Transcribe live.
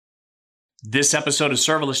This episode of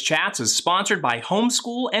Serverless Chats is sponsored by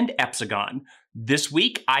Homeschool and Epsagon. This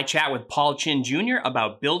week, I chat with Paul Chin Jr.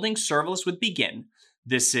 about building serverless with Begin.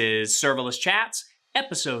 This is Serverless Chats,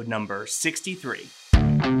 episode number 63.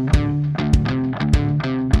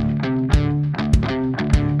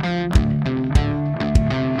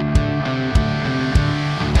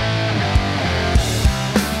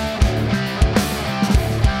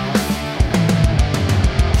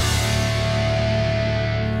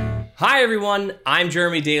 Hi everyone, I'm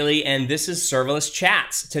Jeremy Daly and this is Serverless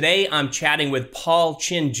Chats. Today I'm chatting with Paul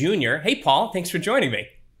Chin Jr. Hey Paul, thanks for joining me.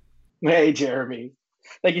 Hey Jeremy,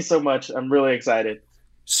 thank you so much. I'm really excited.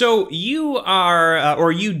 So you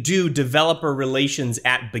are, you do developer relations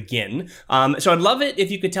at Begin. So I'd love it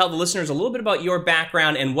if you could tell the listeners a little bit about your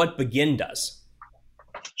background and what Begin does.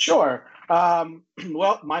 Sure.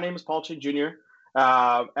 Well, my name is Paul Chin Jr.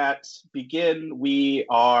 At Begin, we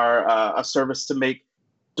are a service to make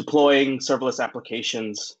deploying serverless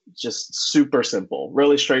applications just super simple,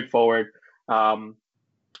 really straightforward.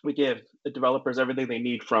 We give the developers everything they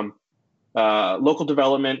need from local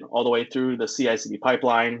development all the way through the CI/CD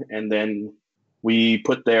pipeline, and then we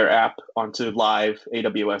put their app onto live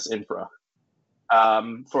AWS infra.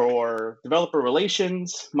 For developer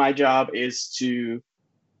relations, my job is to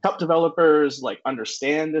help developers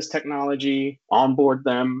understand this technology, onboard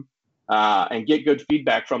them, and get good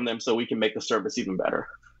feedback from them so we can make the service even better.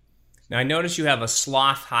 Now, I notice you have a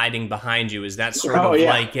sloth hiding behind you. Is that sort of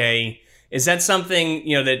like is that something,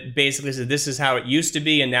 that basically says this is how it used to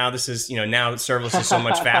be and now this is, now serverless is so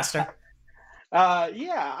much faster?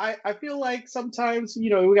 I feel like sometimes, we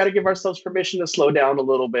got to give ourselves permission to slow down a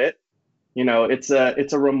little bit. It's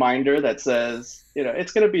a reminder that says,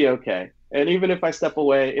 it's going to be okay. And even if I step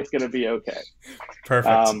away, it's going to be okay.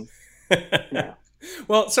 Perfect. Yeah.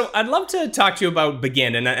 Well, so I'd love to talk to you about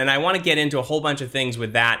Begin, and I want to get into a whole bunch of things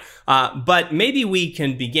with that. But maybe we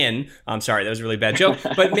can begin. I'm sorry, that was a really bad joke.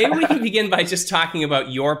 But maybe we can begin by just talking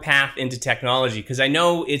about your path into technology, because I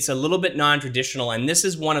know it's a little bit non-traditional, and this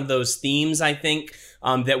is one of those themes, I think,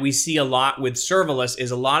 that we see a lot with serverless,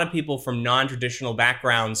 is a lot of people from non-traditional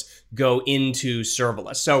backgrounds go into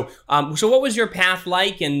serverless. So what was your path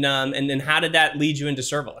like, and then how did that lead you into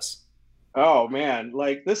serverless? Oh man,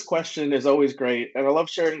 this question is always great. And I love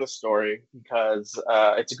sharing the story because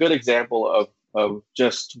it's a good example of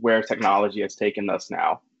just where technology has taken us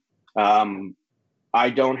now. I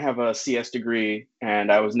don't have a CS degree and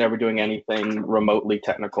I was never doing anything remotely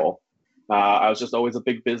technical. I was just always a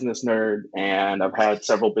big business nerd, and I've had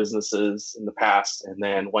several businesses in the past. And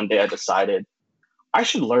then one day I decided I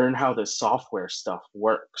should learn how this software stuff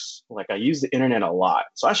works. I use the internet a lot,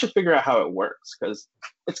 so I should figure out how it works because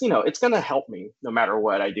it's going to help me no matter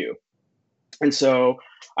what I do. And so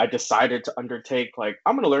I decided to undertake,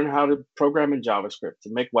 I'm going to learn how to program in JavaScript to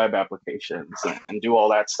make web applications and do all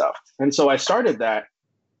that stuff. And so I started that,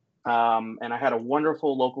 and I had a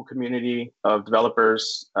wonderful local community of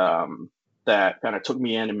developers that kind of took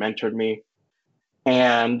me in and mentored me.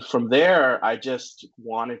 And from there, I just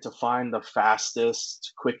wanted to find the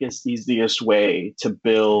fastest, quickest, easiest way to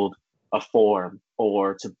build a form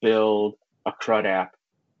or to build a CRUD app.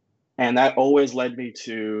 And that always led me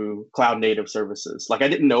to cloud native services. I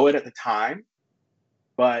didn't know it at the time,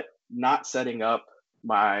 but not setting up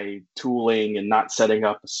my tooling and not setting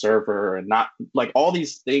up a server and not all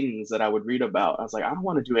these things that I would read about. I was like, I don't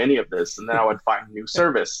want to do any of this. And then I would find a new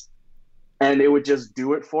service. And it would just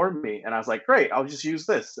do it for me. And I was like, great, I'll just use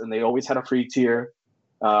this. And they always had a free tier.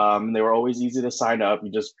 They were always easy to sign up.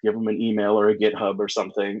 You just give them an email or a GitHub or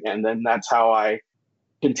something. And then that's how I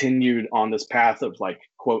continued on this path of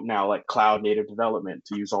quote now, cloud native development,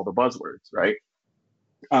 to use all the buzzwords, right?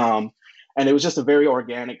 And it was just a very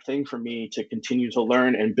organic thing for me to continue to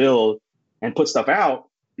learn and build and put stuff out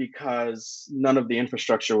because none of the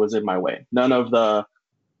infrastructure was in my way. None of the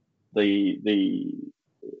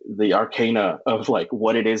arcana of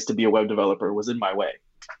what it is to be a web developer was in my way.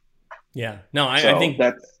 Yeah, no, I think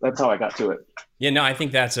that's how I got to it. Yeah, no, I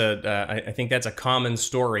think that's a common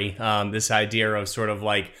story. This idea of sort of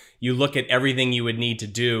you look at everything you would need to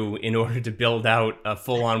do in order to build out a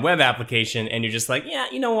full-on web application, and you're just like, yeah,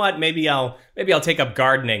 you know what? Maybe I'll take up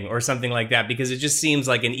gardening or something like that because it just seems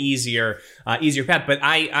like an easier path. But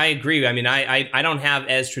I agree. I mean, I don't have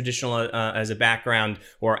as traditional as a background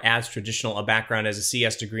or as traditional a background as a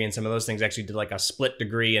CS degree and some of those things. I actually did a split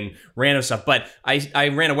degree and random stuff. But I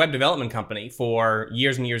ran a web development company for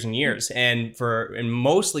years and years and years, and for and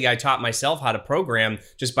mostly I taught myself how to program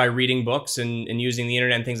just by reading books and using the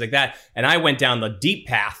internet and things like that. And I went down the deep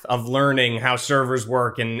path of learning how servers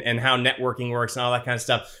work and how networking works and all that kind of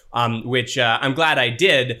stuff, which I'm glad I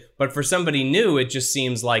did. But for somebody new, it just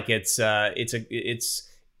seems like it's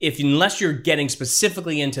if unless you're getting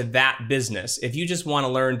specifically into that business, if you just want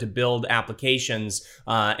to learn to build applications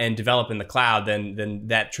and develop in the cloud, then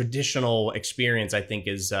that traditional experience, I think,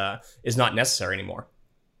 is not necessary anymore.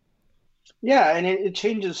 Yeah, and it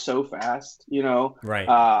changes so fast, you know. Right.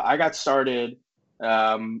 I got started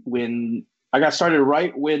right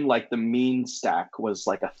when like the mean stack was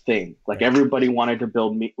like a thing. Like everybody wanted to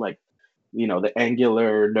build like, you know, the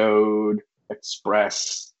Angular Node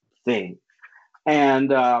Express thing.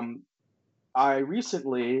 And I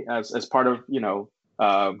recently, as part of, you know,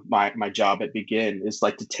 my job at Begin is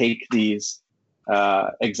like to take these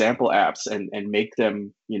example apps and make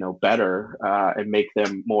them, you know, better and make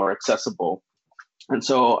them more accessible. And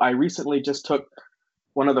so I recently just took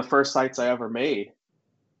one of the first sites I ever made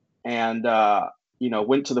and, you know,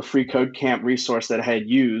 went to the Free Code Camp resource that I had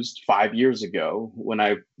used 5 years ago when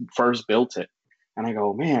I first built it. And I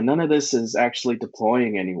go, man, none of this is actually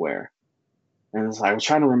deploying anywhere. And I was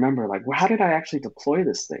trying to remember, like, well, how did I actually deploy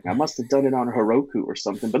this thing? I must have done it on Heroku or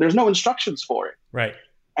something, but there's no instructions for it. Right.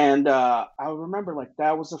 And I remember, like,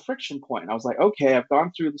 that was a friction point. I was like, okay, I've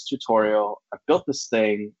gone through this tutorial. I've built this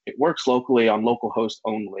thing. It works locally on localhost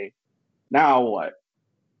only. Now what?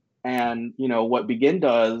 And, you know, what Begin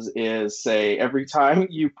does is say every time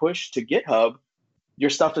you push to GitHub, your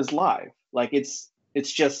stuff is live. Like, it's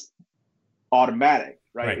just automatic.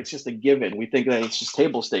 Right? It's just a given. We think that it's just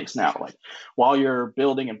table stakes now. Like while you're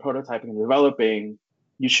building and prototyping and developing,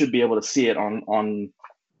 you should be able to see it on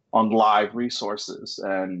live resources.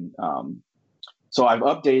 And so I've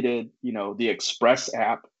updated, you know, the Express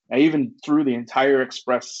app. I even threw the entire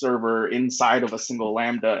Express server inside of a single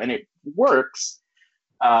Lambda, and it works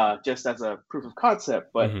just as a proof of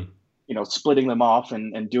concept. But you know, splitting them off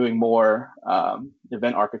and doing more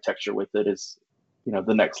event architecture with it is, you know,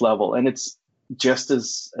 the next level. And it's just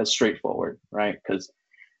as straightforward, right? Because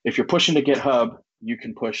if you're pushing to GitHub, you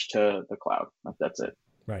can push to the cloud. Like that's it.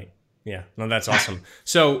 Right. Yeah. No, that's awesome.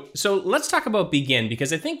 So let's talk about Begin,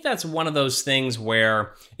 because I think that's one of those things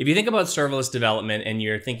where if you think about serverless development and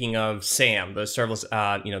you're thinking of SAM, the serverless,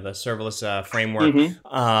 the serverless framework,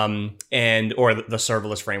 and or the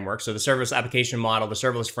serverless framework. So the serverless application model, the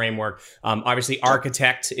serverless framework. Obviously,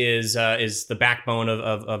 Architect is the backbone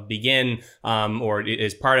of Begin, or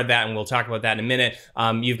is part of that, and we'll talk about that in a minute.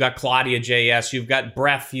 You've got Claudia JS, you've got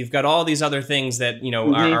Breath, you've got all these other things that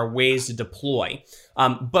are ways to deploy.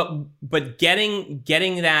 But getting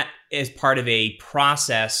that as part of a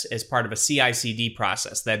process, as part of a CI/CD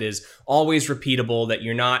process that is always repeatable, that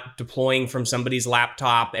you're not deploying from somebody's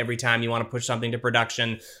laptop every time you want to push something to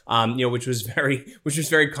production, which was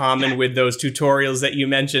very common with those tutorials that you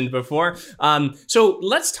mentioned before. So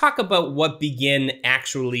let's talk about what Begin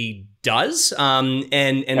actually does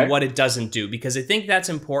and what it doesn't do, because I think that's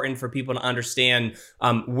important for people to understand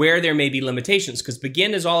where there may be limitations, because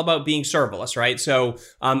Begin is all about being serverless, right? So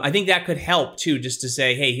I think that could help too, just to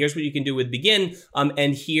say, hey, here's what you can do with Begin,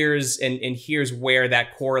 and here's where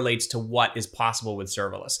that correlates to what is possible with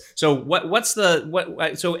serverless. So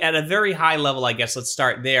so at a very high level, I guess let's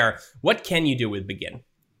start there. What can you do with Begin?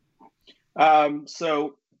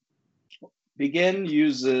 So Begin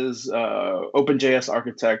uses OpenJS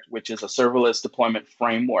Architect, which is a serverless deployment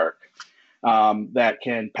framework that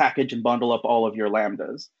can package and bundle up all of your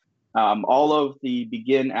Lambdas. All of the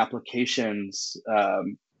Begin applications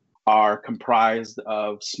are comprised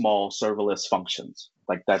of small serverless functions.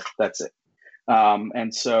 Like that's it.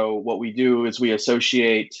 And so what we do is we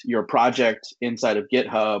associate your project inside of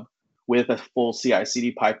GitHub with a full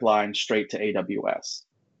CI/CD pipeline straight to AWS.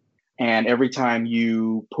 And every time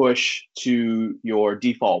you push to your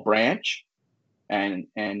default branch and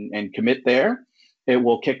commit there, it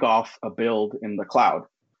will kick off a build in the cloud.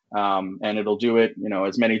 And it'll do it,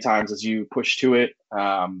 as many times as you push to it.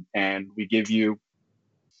 And we give you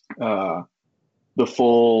the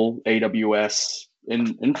full AWS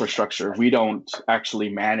infrastructure. We don't actually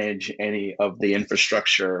manage any of the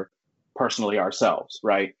infrastructure personally ourselves,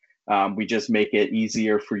 right? We just make it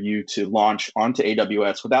easier for you to launch onto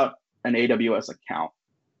AWS without an AWS account.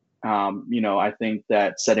 I think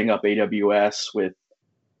that setting up AWS with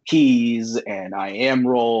keys and IAM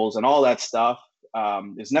roles and all that stuff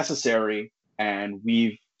is necessary, and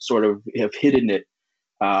we've sort of have hidden it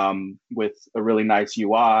with a really nice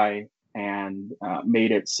UI and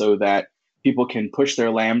made it so that people can push their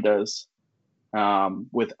Lambdas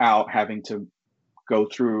without having to go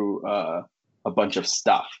through a bunch of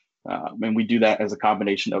stuff, And we do that as a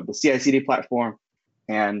combination of the CI/CD platform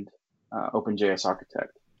and OpenJS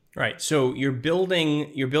Architect. Right. So you're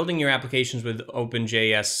building your applications with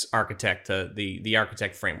OpenJS Architect, the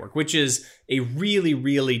Architect framework, which is a really,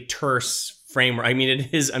 really terse framework. I mean,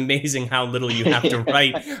 it is amazing how little you have to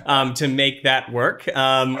write to make that work,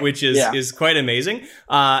 which is quite amazing. And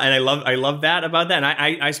I love that about that.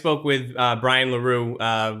 And I spoke with Brian LaRue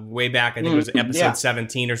way back. I think it was episode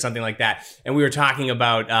 17 or something like that. And we were talking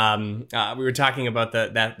about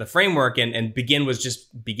the framework, and Begin was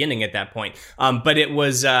just beginning at that point. But it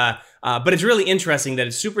was. But it's really interesting that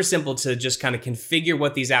it's super simple to just kind of configure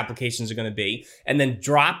what these applications are going to be, and then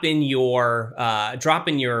drop in your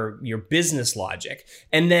business logic.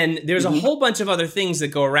 And then there's a whole bunch of other things that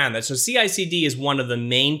go around that. So CI/CD is one of the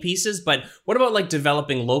main pieces, but what about like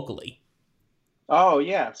developing locally? Oh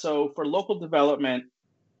yeah. So for local development,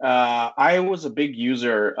 I was a big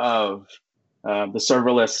user of the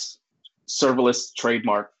serverless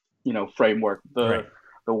trademark, framework, the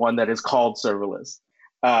one that is called serverless.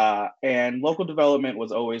 And local development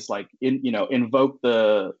was always like invoke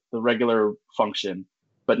the regular function.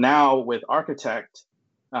 But now with Architect,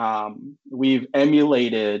 we've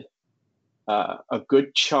emulated a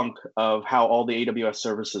good chunk of how all the AWS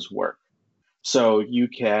services work. So you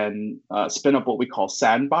can spin up what we call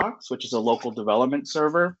Sandbox, which is a local development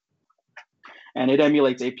server, and it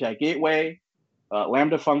emulates API Gateway,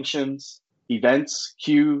 Lambda functions, events,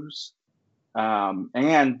 queues,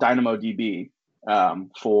 and DynamoDB.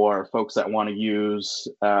 For folks that want to use,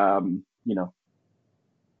 some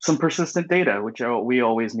persistent data, which we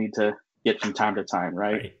always need to get from time to time,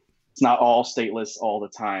 right? It's not all stateless all the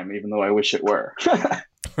time, even though I wish it were.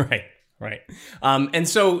 Right. And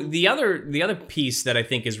so the other piece that I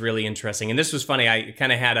think is really interesting, and this was funny, I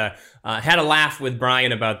kind of had a laugh with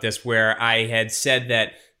Brian about this, where I had said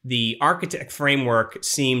that the Architect framework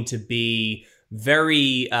seemed to be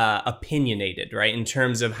very opinionated, right, in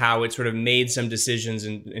terms of how it sort of made some decisions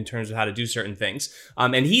in terms of how to do certain things.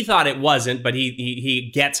 And he thought it wasn't, but he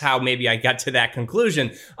gets how maybe I got to that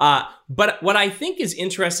conclusion. But what I think is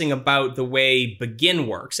interesting about the way Begin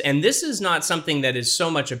works, and this is not something that is so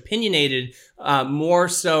much opinionated, more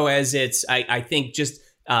so as it's, I think, just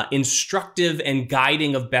instructive and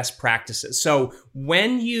guiding of best practices. So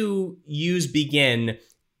when you use Begin,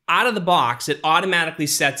 out of the box, it automatically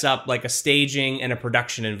sets up like a staging and a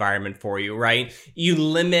production environment for you, right? You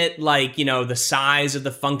limit the size of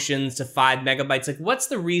the functions to 5 megabytes. Like, what's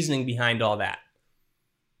the reasoning behind all that?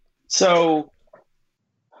 So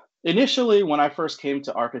initially, when I first came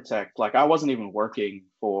to Architect, I wasn't even working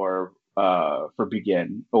for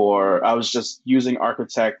Begin, or I was just using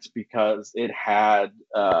Architect because it had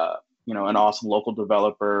an awesome local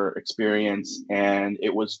developer experience, and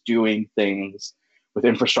it was doing things with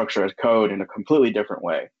infrastructure as code in a completely different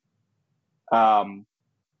way.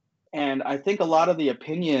 And I think a lot of the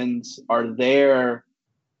opinions are there,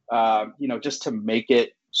 just to make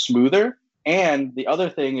it smoother. And the other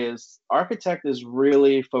thing is Architect is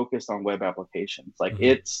really focused on web applications.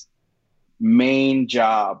 Its main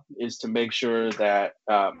job is to make sure that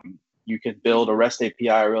you can build a REST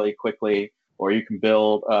API really quickly, or you can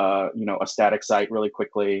build a static site really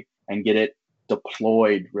quickly and get it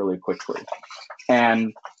deployed really quickly.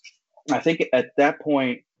 And I think at that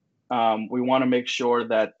point, we want to make sure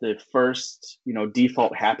that the first,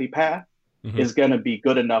 default happy path is going to be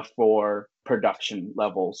good enough for production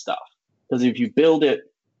level stuff. Because if you build it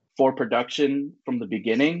for production from the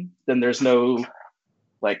beginning, then there's no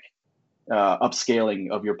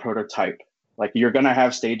upscaling of your prototype. You're going to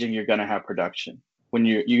have staging, you're going to have production. When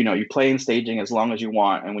you play in staging as long as you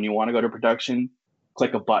want, and when you want to go to production,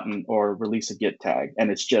 click a button or release a Git tag, and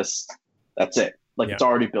that's it. It's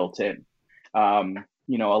already built in. A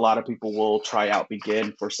lot of people will try out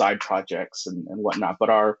Begin for side projects and whatnot, but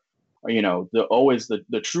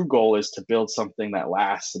the true goal is to build something that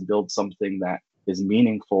lasts and build something that is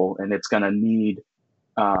meaningful, and it's going to need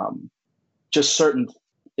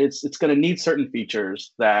it's going to need certain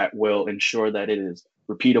features that will ensure that it is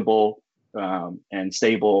repeatable and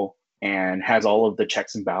stable and has all of the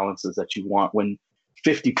checks and balances that you want when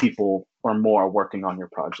 50 people or more are working on your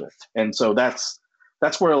project. And so that's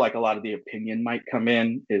where a lot of the opinion might come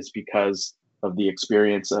in, is because of the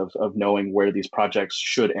experience of knowing where these projects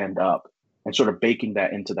should end up and sort of baking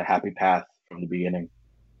that into the happy path from the beginning.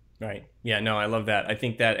 Right. Yeah, no, I love that. I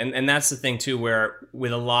think that, and that's the thing too, where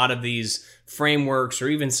with a lot of these frameworks or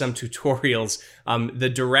even some tutorials, the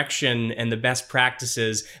direction and the best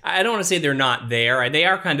practices, I don't want to say they're not there. They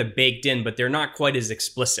are kind of baked in, but they're not quite as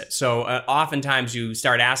explicit. So oftentimes you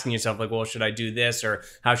start asking yourself like, well, should I do this or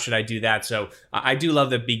how should I do that? So I do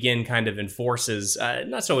love that Begin kind of enforces,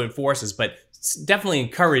 not so enforces, but definitely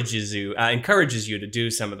encourages you to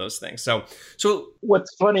do some of those things. So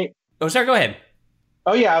what's funny. Oh, sorry, go ahead.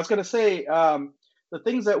 Oh yeah, I was going to say the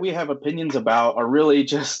things that we have opinions about are really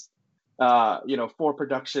just for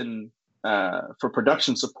production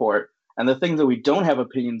support, and the things that we don't have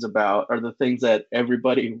opinions about are the things that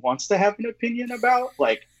everybody wants to have an opinion about.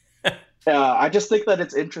 Like, I just think that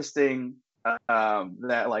it's interesting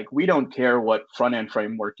that like we don't care what front end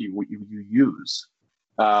framework you use,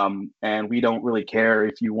 and we don't really care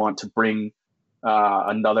if you want to bring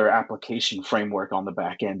another application framework on the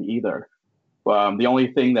back end either. The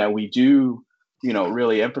only thing that we do,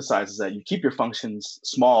 really emphasize is that you keep your functions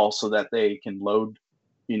small so that they can load,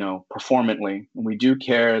 performantly. And we do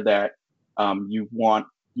care that you want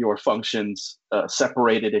your functions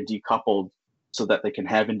separated and decoupled so that they can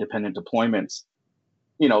have independent deployments,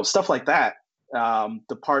 stuff like that.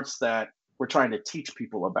 The parts that we're trying to teach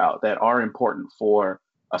people about that are important for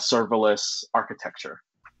a serverless architecture.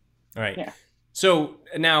 All right. Yeah. So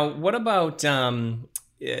now what about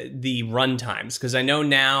the runtimes, because I know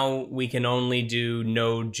now we can only do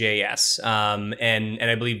Node.js, and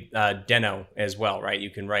I believe Deno as well, right?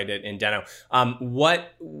 You can write it in Deno.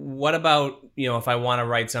 What about if I want to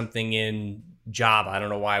write something in Java? I don't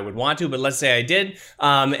know why I would want to, but let's say I did, or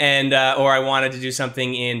I wanted to do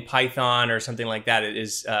something in Python or something like that.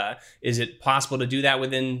 Is it possible to do that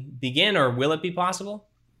within Begin, or will it be possible?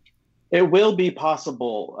 It will be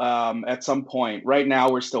possible at some point. Right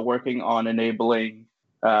now, we're still working on enabling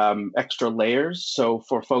extra layers. So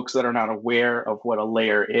for folks that are not aware of what a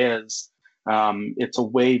layer is, it's a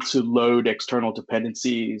way to load external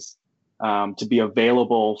dependencies to be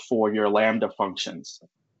available for your Lambda functions.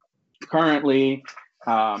 Currently,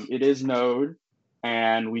 it is Node,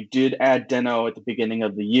 and we did add Deno at the beginning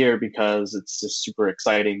of the year because it's just super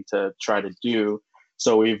exciting to try to do.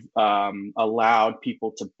 So we've allowed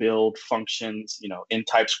people to build functions, in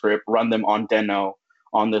TypeScript, run them on Deno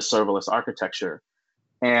on this serverless architecture.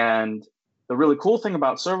 And the really cool thing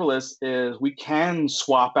about serverless is we can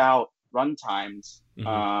swap out runtimes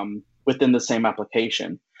within the same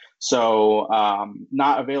application. So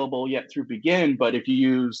not available yet through Begin, but if you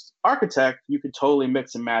use Architect, you could totally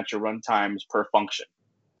mix and match your runtimes per function.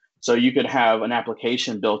 So you could have an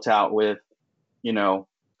application built out with,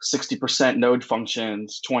 60% Node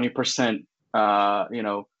functions, 20%,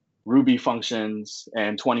 Ruby functions,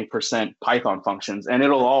 and 20% Python functions, and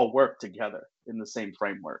it'll all work together in the same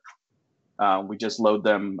framework. We just load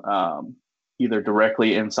them either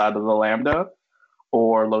directly inside of the Lambda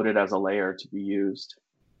or load it as a layer to be used.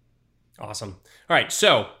 Awesome. All right.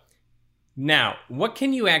 So now, what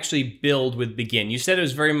can you actually build with Begin? You said it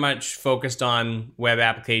was very much focused on web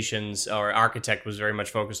applications, or Architect was very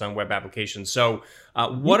much focused on web applications. So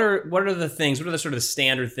what are the things, what are the sort of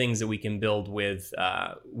standard things that we can build with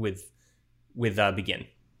Begin?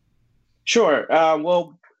 Sure.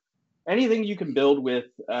 Well, anything you can build with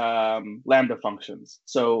Lambda functions.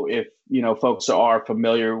 So if folks are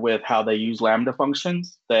familiar with how they use Lambda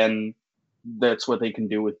functions, then that's what they can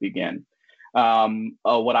do with Begin.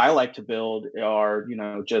 What I like to build are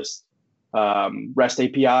just REST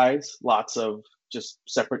APIs, lots of just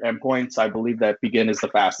separate endpoints. I believe that Begin is the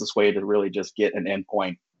fastest way to really just get an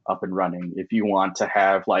endpoint up and running. If you want to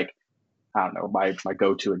have I don't know, my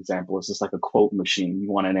go-to example is just like a quote machine.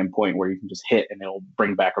 You want an endpoint where you can just hit and it'll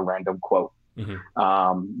bring back a random quote.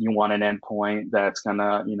 Mm-hmm. You want an endpoint that's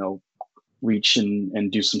gonna, reach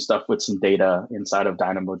and do some stuff with some data inside of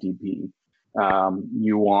DynamoDB.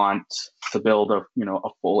 You want to build a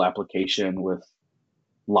full application with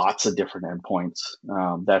lots of different endpoints.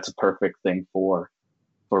 That's a perfect thing for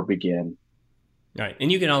Begin. Right.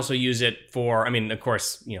 And you can also use it for, of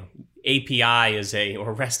course, API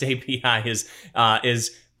or REST API is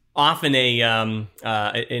often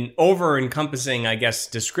an over-encompassing, I guess,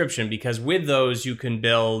 description, because with those you can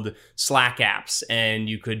build Slack apps and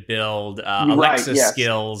you could build Alexa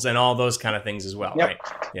skills and all those kind of things as well, right?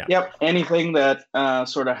 Yeah. Yep. Anything that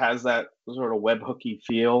sort of has that sort of webhooky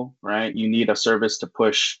feel, right? You need a service to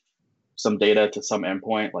push some data to some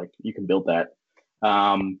endpoint, like you can build that.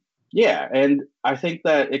 And I think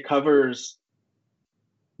that it covers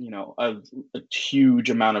a huge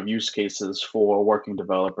amount of use cases for working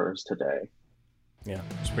developers today. Yeah,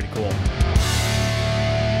 it's pretty cool.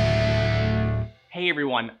 Hey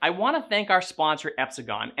everyone, I want to thank our sponsor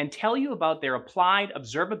Epsagon and tell you about their applied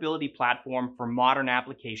observability platform for modern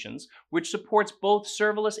applications, which supports both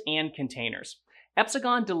serverless and containers.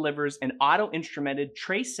 Epsagon delivers an auto-instrumented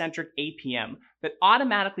trace-centric APM that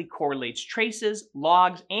automatically correlates traces,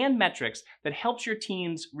 logs, and metrics that helps your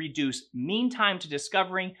teams reduce mean time to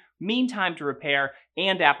discovery, mean time to repair,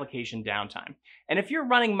 and application downtime. And if you're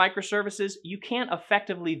running microservices, you can't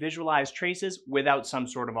effectively visualize traces without some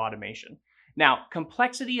sort of automation. Now,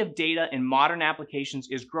 complexity of data in modern applications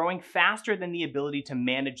is growing faster than the ability to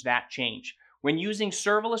manage that change. When using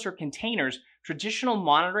serverless or containers, traditional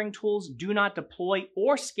monitoring tools do not deploy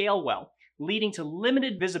or scale well, leading to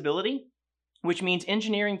limited visibility, which means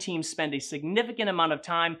engineering teams spend a significant amount of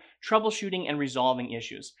time troubleshooting and resolving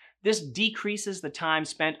issues. This decreases the time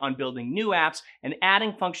spent on building new apps and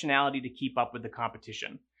adding functionality to keep up with the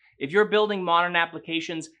competition. If you're building modern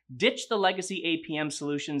applications, ditch the legacy APM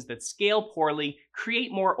solutions that scale poorly,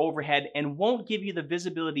 create more overhead, and won't give you the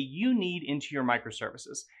visibility you need into your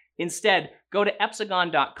microservices. Instead, go to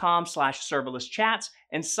epsagon.com/serverlesschats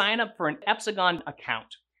and sign up for an Epsagon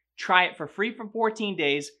account. Try it for free for 14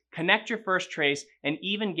 days, connect your first trace, and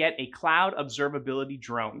even get a cloud observability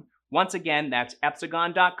drone. Once again, that's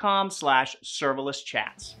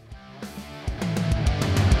epsagon.com/serverlesschats.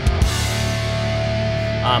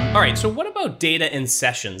 All right, so what about data in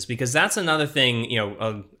sessions? Because that's another thing,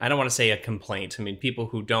 I don't want to say a complaint. I mean, people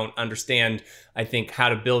who don't understand, I think, how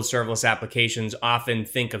to build serverless applications often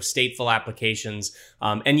think of stateful applications.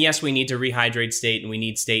 And yes, we need to rehydrate state and we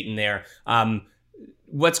need state in there.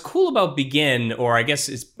 What's cool about Begin, or I guess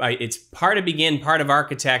it's part of Begin, part of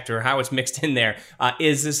Architect, or how it's mixed in there,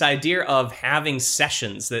 is this idea of having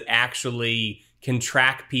sessions that actually can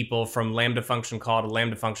track people from Lambda function call to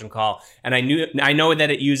Lambda function call. And I know that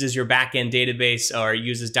it uses your backend database, or it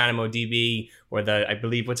uses DynamoDB, or I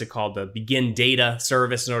believe what's it called, the Begin data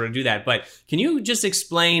service in order to do that. But can you just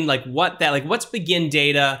explain what's Begin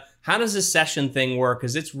data? How does this session thing work?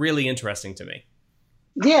 Because it's really interesting to me.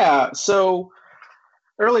 Yeah. So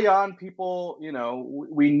early on, people,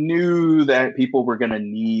 we knew that people were going to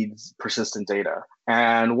need persistent data.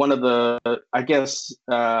 And one of the things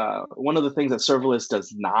that serverless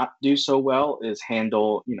does not do so well is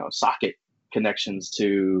handle, socket connections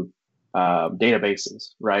to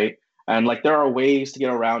databases, right? And there are ways to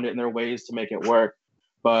get around it and there are ways to make it work.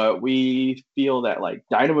 But we feel that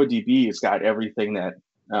DynamoDB has got everything that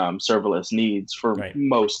serverless needs for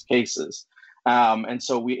most cases. And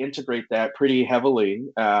so we integrate that pretty heavily,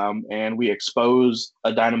 and we expose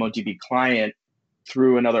a DynamoDB client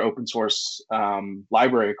through another open source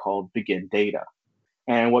library called Begin Data.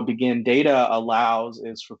 And what Begin Data allows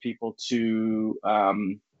is for people to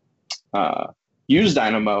use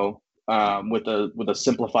Dynamo with a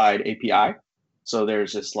simplified API. So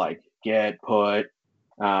there's just get, put,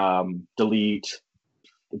 delete,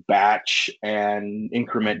 batch, and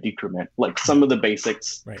increment, decrement, some of the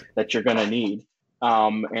basics that you're going to need.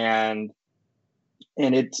 And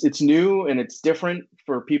it's new and it's different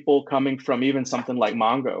for people coming from even something like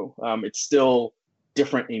Mongo. It's still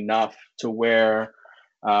different enough to where,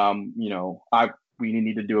 we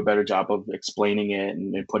need to do a better job of explaining it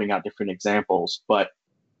and putting out different examples. But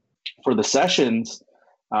for the sessions,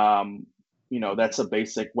 that's a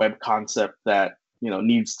basic web concept that,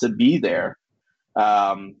 needs to be there.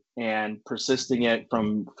 And persisting it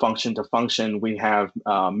from function to function, we have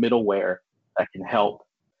middleware that can help,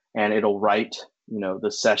 and it'll write,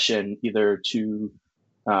 the session either to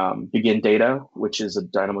Begin Data, which is a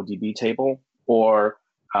DynamoDB table, or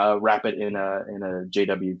wrap it in a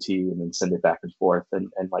JWT and then send it back and forth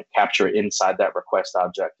and capture it inside that request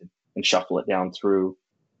object and shuffle it down through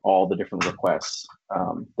all the different requests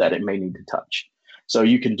that it may need to touch. So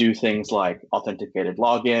you can do things like authenticated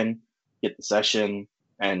login, get the session,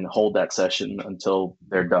 and hold that session until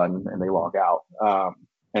they're done and they log out.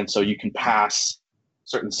 And so you can pass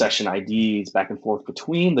certain session IDs back and forth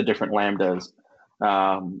between the different Lambdas,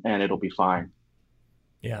 and it'll be fine.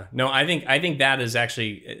 Yeah, no, I think that is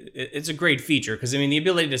actually, it's a great feature, because the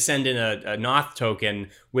ability to send in a auth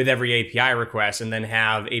token with every API request and then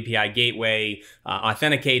have API gateway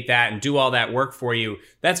authenticate that and do all that work for you,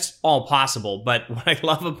 that's all possible. But what I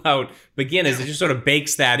love about Begin is it just sort of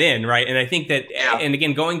bakes that in, right? And I think that, and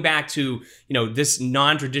again, going back to, this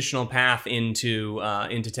non-traditional path into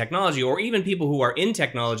technology, or even people who are in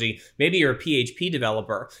technology, maybe you're a PHP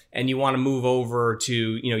developer and you want to move over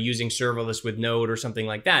to, using serverless with Node or something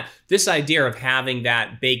like that. This idea of having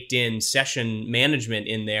that baked in session management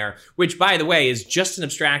in there, which by the way is just an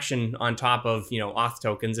abstraction on top of, auth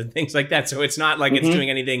tokens and things like that. So it's not like it's doing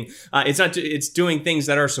anything. It's doing things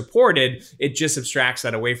that are supported. It just abstracts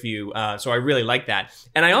that away for you. So I really like that.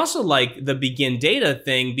 And I also like the begin data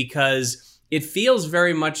thing because it feels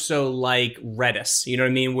very much so like Redis, you know what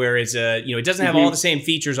I mean? Whereas, it doesn't have all the same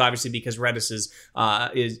features, obviously, because Redis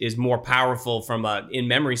is more powerful from a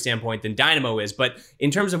in-memory standpoint than Dynamo is. But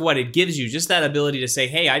in terms of what it gives you, just that ability to say,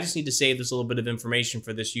 hey, I just need to save this little bit of information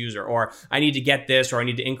for this user, or I need to get this, or I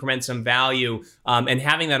need to increment some value, and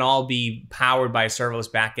having that all be powered by a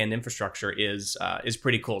serverless backend infrastructure is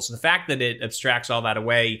pretty cool. So the fact that it abstracts all that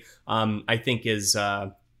away, I think is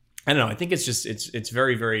I don't know. I think it's just it's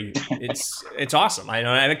very, very it's awesome.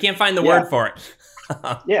 I can't find the word for it.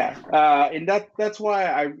 And that's why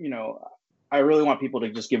I really want people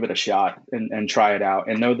to just give it a shot and try it out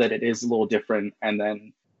and know that it is a little different. And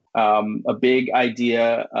then a big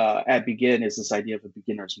idea at Begin is this idea of a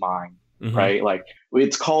beginner's mind, right? Like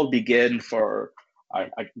it's called Begin for a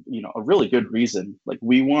really good reason. Like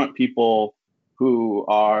we want people who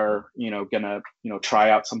are gonna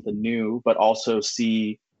try out something new, but also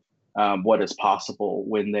see what is possible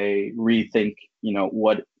when they rethink,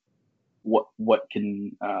 what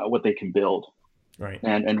they can build, right?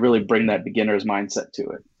 And really bring that beginner's mindset to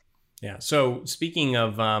it. Yeah. So speaking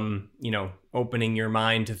of, opening your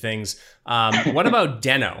mind to things, what about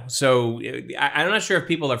Deno? So I'm not sure if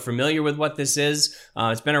people are familiar with what this is.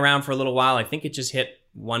 It's been around for a little while. I think it just hit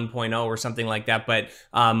 1.0 or something like that. But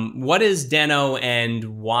what is Deno,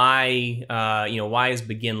 and why is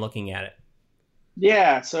Begin looking at it?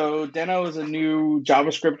 Yeah, so Deno is a new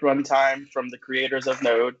JavaScript runtime from the creators of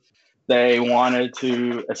Node. They wanted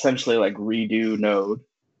to essentially redo Node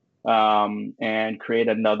and create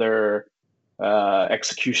another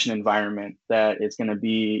execution environment that is going to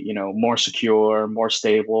be, more secure, more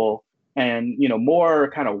stable, and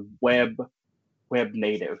more kind of web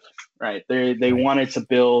native, right? They wanted to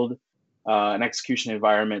build an execution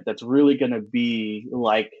environment that's really going to be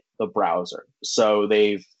like the browser. So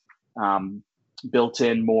they've built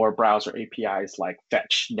in more browser APIs like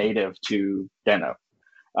Fetch native to Deno.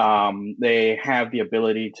 They have the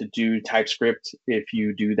ability to do TypeScript if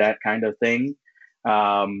you do that kind of thing.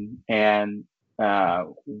 And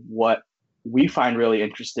what we find really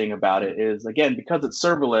interesting about it is, again, because it's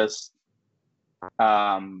serverless,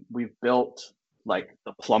 we've built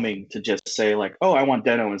the plumbing to just say oh, I want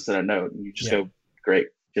Deno instead of Node. And you just go, great,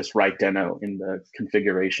 just write Deno in the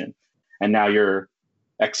configuration. And now you're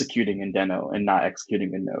executing in Deno and not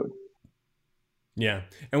executing in Node. Yeah.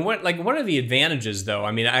 And what are the advantages though?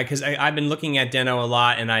 I mean, because I've been looking at Deno a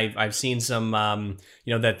lot, and I've seen some,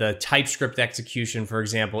 that the TypeScript execution, for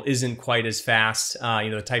example, isn't quite as fast.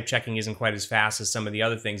 The type checking isn't quite as fast as some of the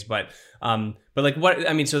other things. But so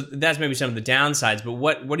that's maybe some of the downsides. But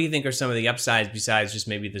what do you think are some of the upsides besides just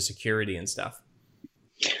maybe the security and stuff?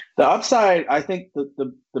 The upside, I think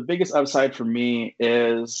the biggest upside for me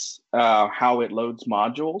is how it loads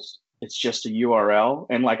modules. It's just a URL.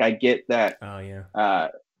 And I get that. Oh,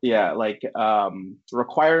 yeah.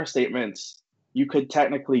 Require statements, you could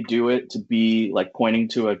technically do it to be pointing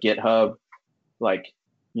to a GitHub.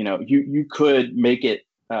 You could make it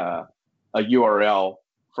a URL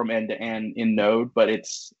from end to end in Node, but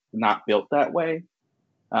it's not built that way.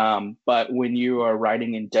 But when you are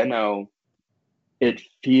writing in Deno, it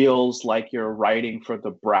feels like you're writing for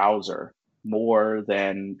the browser more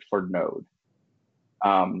than for Node.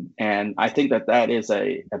 And I think that is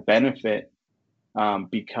a benefit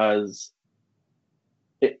because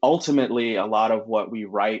ultimately a lot of what we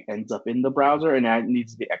write ends up in the browser and it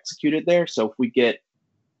needs to be executed there. So if we get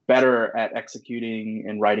better at executing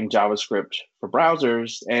and writing JavaScript for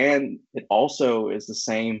browsers, and it also is the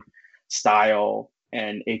same style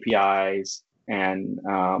and APIs and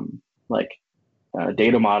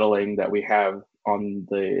data modeling that we have on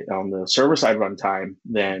the server side runtime,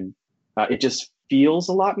 then it just feels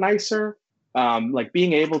a lot nicer.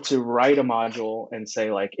 Being able to write a module and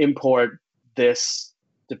say import this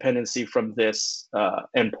dependency from this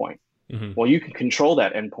endpoint. Mm-hmm. Well, you can control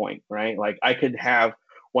that endpoint, right? I could have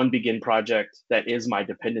one Begin project that is my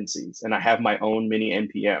dependencies, and I have my own mini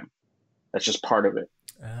NPM. That's just part of it.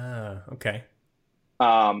 Okay.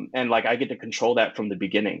 And I get to control that from the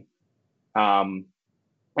beginning. And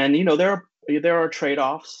there are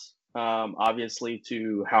trade-offs, obviously,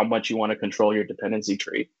 to how much you want to control your dependency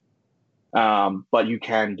tree. But you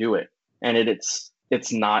can do it, and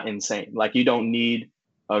it's not insane. You don't need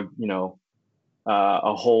a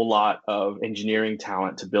whole lot of engineering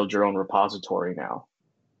talent to build your own repository now,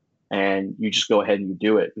 and you just go ahead and you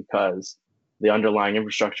do it because The underlying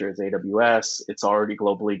infrastructure is AWS. It's already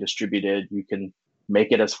globally distributed. You can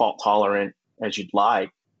make it as fault tolerant as you'd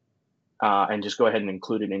like, and just go ahead and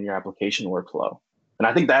include it in your application workflow. And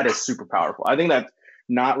I think that is super powerful. I think that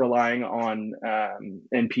not relying on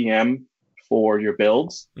NPM for your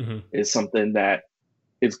builds is something that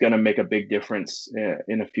is going to make a big difference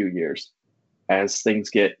in a few years as things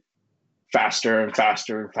get faster and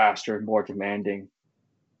faster and faster and more demanding.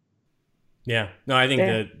 Yeah, no, I think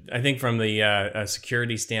I think from the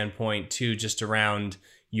security standpoint too, just around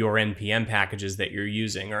your NPM packages that you're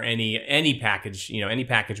using, or any package, any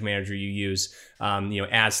package manager you use,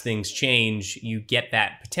 as things change, you get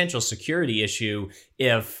that potential security issue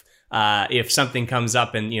if something comes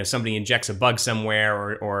up and somebody injects a bug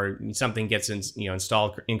somewhere or something gets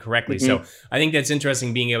installed incorrectly. So I think that's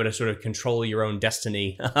interesting, being able to sort of control your own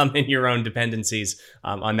destiny and your own dependencies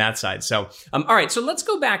on that side. So all right, so let's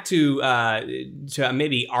go back to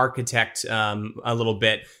maybe architect a little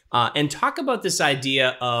bit. And talk about this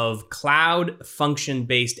idea of cloud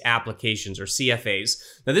function-based applications, or CFAs.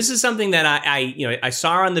 Now, this is something that I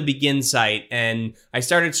saw on the Begin site, and I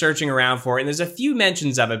started searching around for it. And there's a few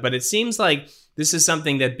mentions of it, but it seems like this is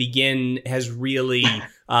something that Begin has really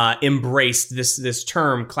embraced, this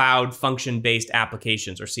term, cloud function-based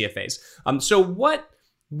applications, or CFAs. So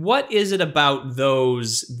what is it about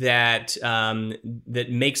those that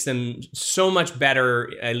makes them so much better,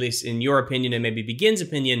 at least in your opinion and maybe Begin's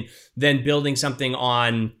opinion, than building something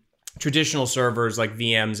on traditional servers like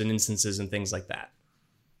VMs and instances and things like that?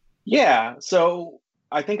 Yeah, so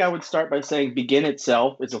I think I would start by saying Begin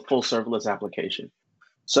itself is a full serverless application.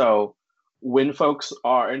 So when folks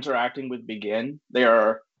are interacting with Begin, they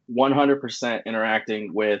are 100%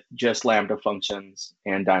 interacting with just Lambda functions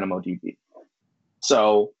and DynamoDB.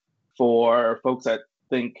 So for folks that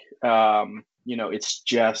think, it's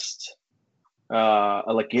just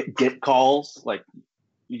like Git calls, like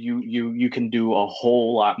you can do a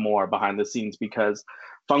whole lot more behind the scenes, because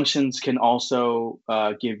functions can also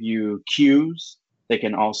give you queues. They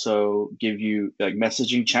can also give you like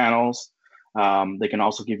messaging channels. They can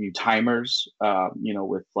also give you timers,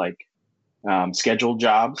 with like scheduled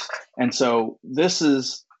jobs. And so this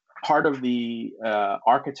is part of the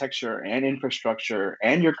architecture and infrastructure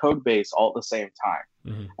and your code base all at the same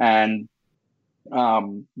time. And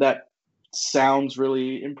that sounds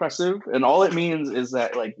really impressive. And all it means is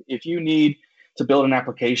that, like, if you need to build an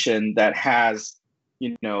application that has,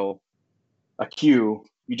 a queue,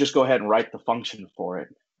 you just go ahead and write the function for it.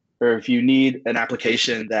 Or if you need an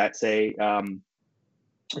application that, say,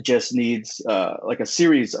 just needs like a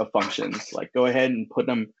series of functions, like, go ahead and put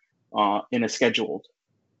them in a scheduled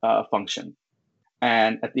function.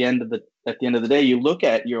 And at the end of the day, you look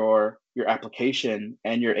at your application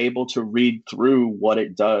and you're able to read through what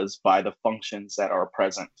it does by the functions that are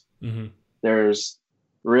present. There's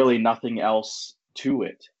really nothing else to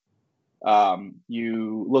it.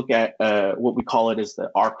 You look at what we call it is the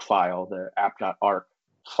arc file, the app.arc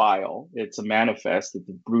file. It's a manifest at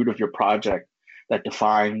the root of your project that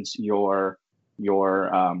defines your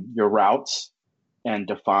routes and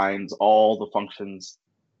defines all the functions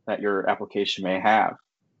that your application may have.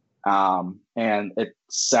 And it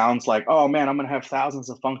sounds like, oh man, I'm going to have thousands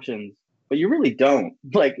of functions, but you really don't.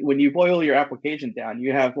 Like, when you boil your application down,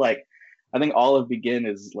 you have, like, I think all of Begin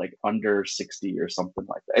is like under 60 or something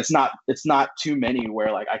like that. It's not too many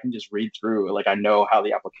where, like, I can just read through, like, I know how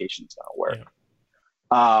the application is going to work.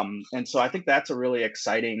 Yeah. And so I think that's a really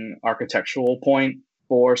exciting architectural point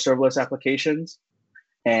for serverless applications.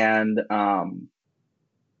 And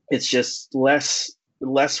it's just less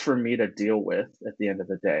for me to deal with at the end of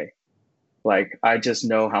the day. Like, I just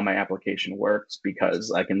know how my application works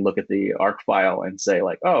because I can look at the arc file and say,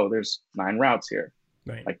 like, oh, there's 9 routes here.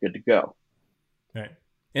 Right. Like, good to go. Right.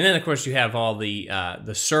 And then, of course, you have all the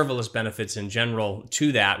serverless benefits in general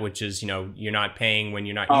to that, which is, you're not paying when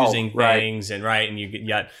you're not using things, and and you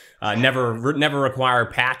get never require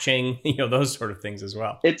patching, those sort of things as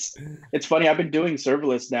well. It's funny. I've been doing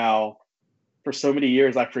serverless now for so many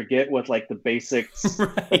years. I forget what, like, the basics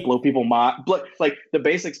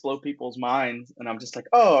blow people's minds, and I'm just like,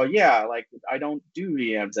 oh yeah, like, I don't do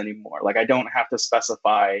VMs anymore. Like, I don't have to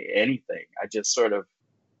specify anything. I just sort of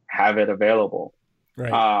have it available.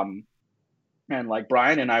 Right. And like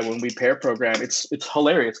Brian and I, when we pair program, it's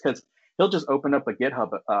hilarious because he'll just open up a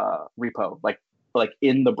GitHub repo, like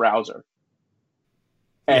in the browser,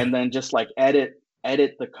 and then just like edit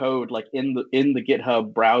the code, like in the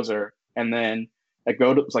GitHub browser, and then I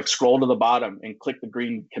go to, like, scroll to the bottom and click the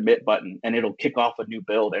green commit button, and it'll kick off a new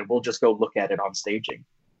build, and we'll just go look at it on staging.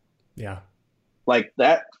 Yeah. Like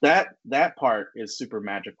that part is super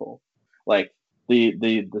magical. Like,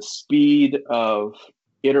 the speed of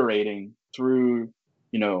iterating through,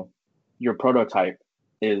 your prototype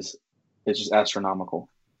is just astronomical.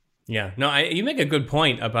 Yeah, no, you make a good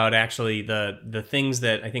point about actually the things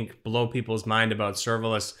that I think blow people's mind about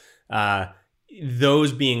serverless,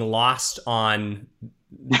 those being lost on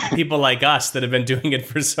people like us that have been doing it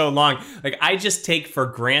for so long. Like, I just take for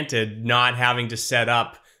granted not having to set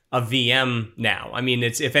up a VM now. I mean,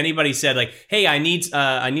 it's, if anybody said like, "Hey, I need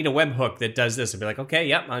a webhook that does this," I'd be like, "Okay,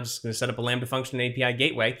 yep, I'm just going to set up a Lambda function API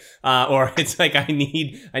gateway." Or it's like, I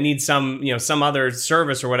need some some other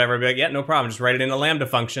service or whatever. I'd be like, "Yeah, no problem, just write it in a Lambda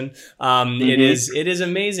function." It is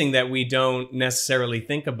amazing that we don't necessarily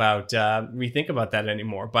think about that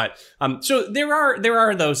anymore. But so there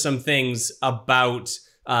are though some things about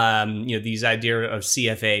these idea of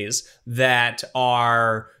CFAs that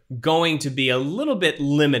are going to be a little bit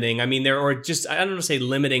limiting. I mean, I don't want to say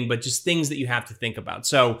limiting, but just things that you have to think about.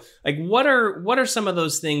 So, like, what are some of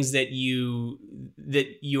those things that you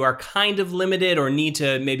are kind of limited or need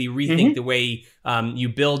to maybe rethink the way you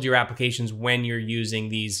build your applications when you're using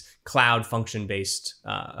these cloud function based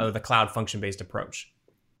or the cloud function based approach?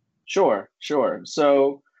 Sure.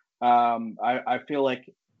 So I feel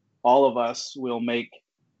like all of us will make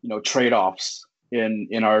trade-offs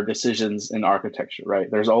in our decisions in architecture,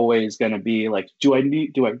 right? There's always going to be like, do I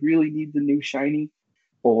really need the new shiny,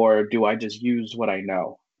 or do I just use what I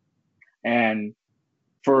know? And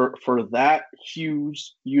for that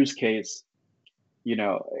huge use case,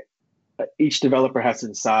 each developer has to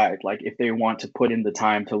decide like if they want to put in the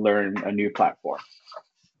time to learn a new platform.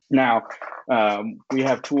 Now, we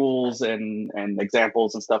have tools and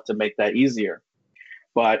examples and stuff to make that easier,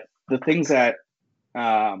 but the things that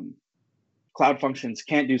cloud functions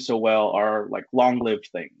can't do so well are like long-lived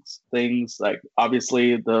things like,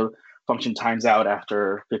 obviously the function times out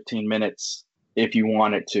after 15 minutes if you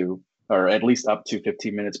want it to, or at least up to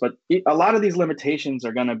 15 minutes. But a lot of these limitations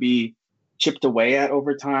are going to be chipped away at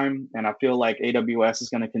over time, and I feel like AWS is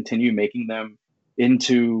going to continue making them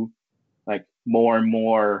into like more and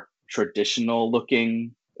more traditional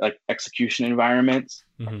looking like execution environments.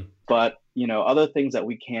 But other things that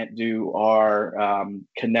we can't do are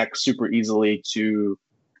connect super easily to,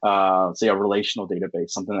 say, a relational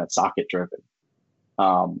database, something that's socket driven.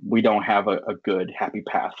 We don't have a good happy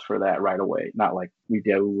path for that right away, not like we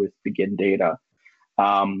do with Begin Data.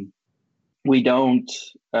 We don't,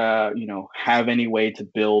 have any way to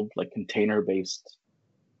build like container-based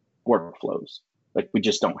workflows. Like, we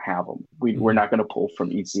just don't have them. We're not going to pull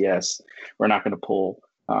from ECS. We're not going to pull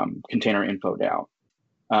container info down.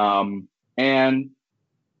 And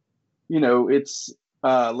it's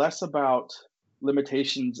less about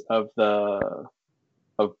limitations of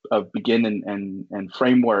Begin and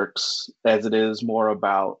frameworks as it is more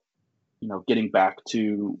about getting back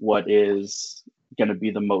to what is going to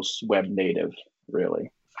be the most web native,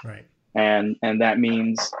 really. Right. And that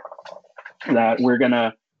means that we're going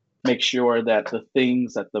to make sure that the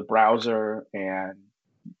things that the browser and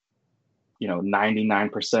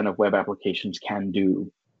 99% of web applications can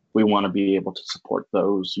do, we want to be able to support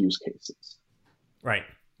those use cases. Right.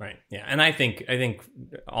 Yeah. And I think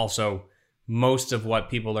also most of what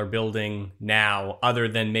people are building now, other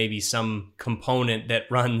than maybe some component that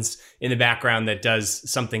runs in the background that does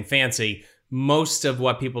something fancy, most of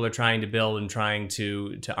what people are trying to build and trying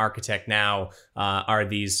to architect now are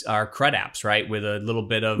CRUD apps, right? With a little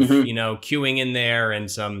bit of queuing in there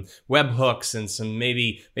and some webhooks and some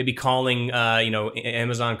maybe calling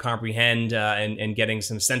Amazon Comprehend and getting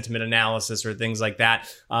some sentiment analysis or things like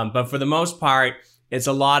that. But for the most part, it's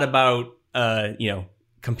a lot about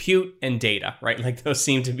compute and data, right? Like, those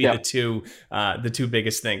seem to be the two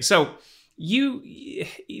biggest things. So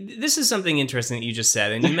this is something interesting that you just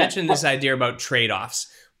said, and you mentioned this idea about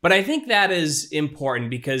trade-offs, but I think that is important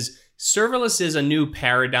because serverless is a new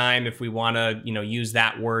paradigm, if we want to, use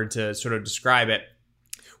that word to sort of describe it,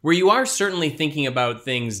 where you are certainly thinking about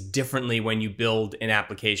things differently when you build an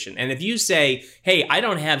application. And if you say, hey, I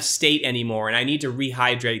don't have state anymore and I need to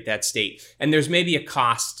rehydrate that state, and there's maybe a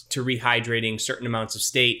cost to rehydrating certain amounts of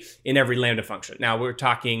state in every Lambda function. Now, we're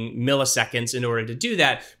talking milliseconds in order to do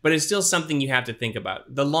that, but it's still something you have to think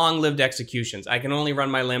about. The long-lived executions. I can only run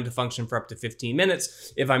my Lambda function for up to 15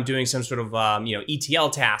 minutes. If I'm doing some sort of ETL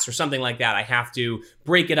task or something like that, I have to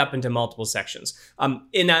break it up into multiple sections.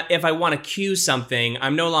 If I want to queue something,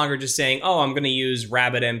 I'm no longer just saying, oh, I'm going to use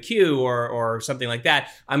RabbitMQ or something like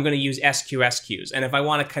that. I'm going to use SQS queues. And if I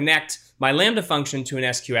want to connect my Lambda function to an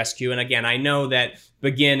SQS queue, and again, I know that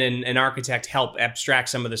Begin and Architect help abstract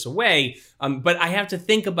some of this away. But I have to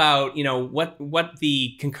think about, what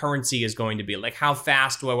the concurrency is going to be. Like, how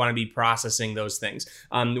fast do I want to be processing those things?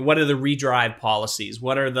 What are the redrive policies?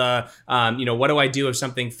 What are the, what do I do if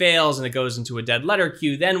something fails and it goes into a dead letter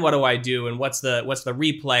queue? Then what do I do? And what's the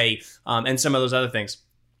replay? And some of those other things.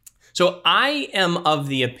 So I am of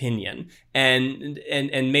the opinion, and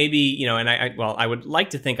maybe, I would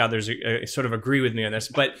like to think others sort of agree with me on this,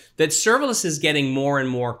 but that serverless is getting more and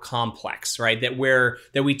more complex, right? That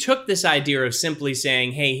we took this idea of simply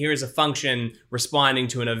saying, hey, here's a function responding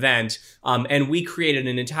to an event, and we created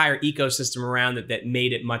an entire ecosystem around it that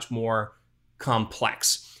made it much more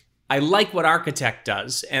complex. I like what Architect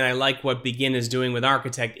does, and I like what Begin is doing with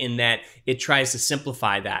Architect in that it tries to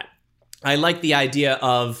simplify that. I like the idea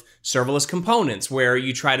of serverless components, where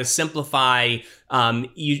you try to simplify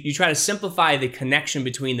you try to simplify the connection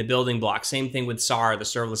between the building blocks. Same thing with SAR, the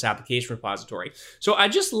serverless application repository. So I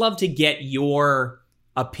just love to get your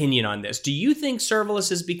opinion on this. Do you think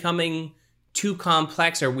serverless is becoming too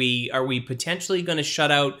complex? Are we potentially going to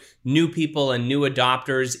shut out new people and new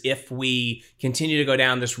adopters if we continue to go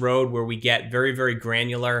down this road where we get very, very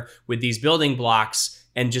granular with these building blocks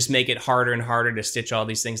and just make it harder and harder to stitch all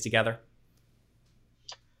these things together?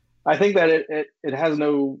 I think that it has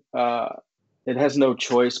no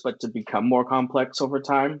choice but to become more complex over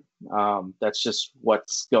time. That's just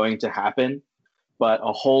what's going to happen. But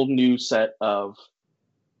a whole new set of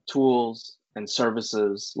tools and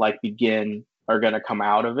services like Begin are going to come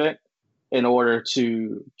out of it in order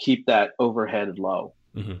to keep that overhead low.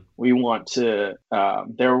 Mm-hmm. We want to.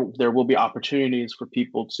 There will be opportunities for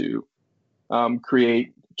people to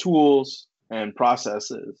create tools and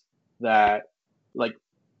processes that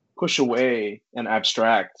push away and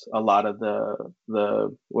abstract a lot of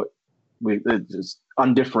just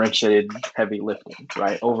undifferentiated heavy lifting,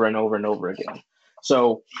 right? Over and over and over again.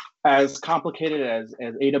 So as complicated as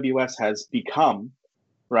AWS has become,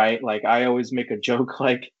 right? Like, I always make a joke,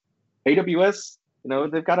 like, AWS,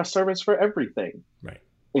 they've got a service for everything, right?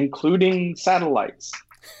 Including satellites.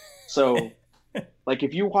 So like,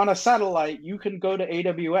 if you want a satellite, you can go to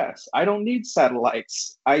AWS. I don't need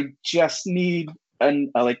satellites. I just need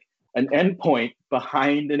an endpoint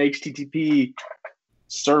behind an HTTP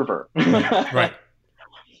server. Right.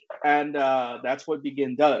 And that's what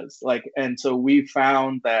Begin does. And so we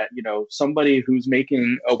found that, somebody who's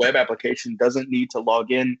making a web application doesn't need to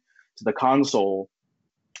log in to the console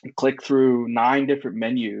and click through 9 different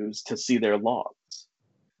menus to see their logs.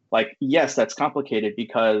 Like, yes, that's complicated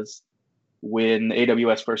because when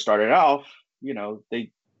AWS first started off,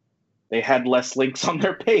 they had less links on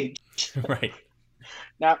their page. Right.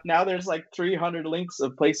 Now there's like 300 links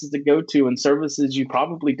of places to go to and services you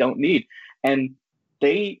probably don't need. And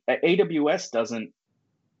AWS doesn't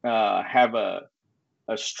have a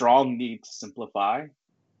strong need to simplify.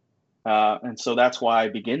 And so that's why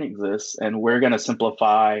Begin exists. And we're going to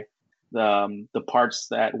simplify the parts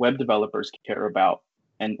that web developers care about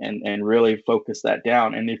and really focus that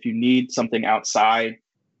down. And if you need something outside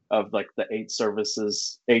of like the 8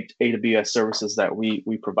 AWS services that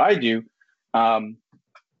we provide you,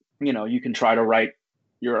 you can try to write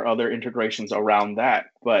your other integrations around that.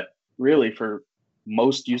 But really, for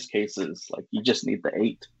most use cases, like, you just need the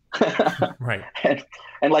 8. Right. And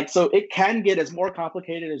so it can get as more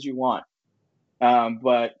complicated as you want.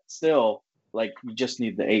 But still, like, you just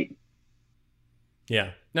need the 8.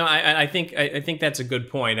 Yeah. No, I think that's a good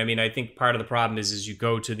point. I mean, I think part of the problem is you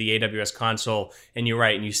go to the AWS console and you're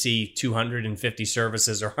right, and you see 250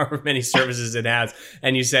 services or however many services it has,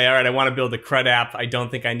 and you say, all right, I want to build a CRUD app. I don't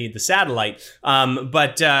think I need the satellite.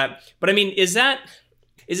 But I mean, is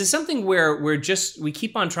it something where we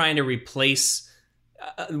keep on trying to replace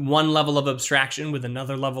one level of abstraction with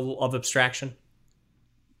another level of abstraction?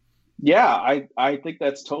 Yeah, I think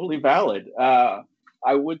that's totally valid.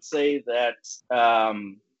 I would say that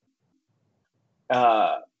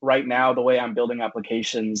right now, the way I'm building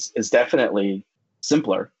applications is definitely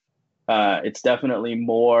simpler. It's definitely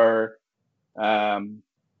more, I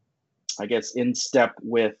guess, in step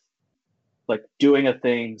with like doing a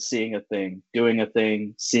thing, seeing a thing, doing a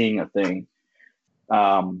thing, seeing a thing.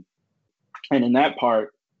 And in that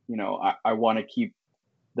part, I want to keep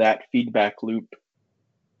that feedback loop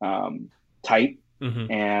tight.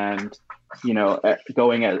 Mm-hmm. And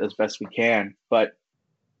going as best we can, but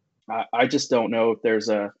I just don't know if there's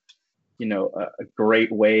a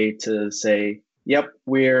great way to say, yep,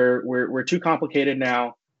 we're too complicated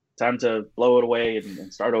now. Time to blow it away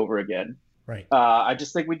and start over again. Right. I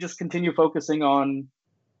just think we just continue focusing on,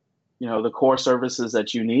 the core services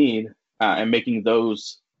that you need and making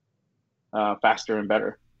those faster and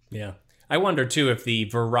better. Yeah. I wonder too if the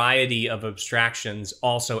variety of abstractions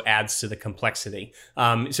also adds to the complexity.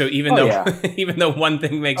 So even though even though one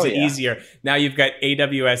thing makes it easier, now you've got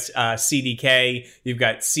AWS CDK, you've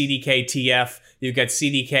got CDK TF, you've got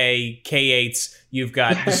CDK K8s, you've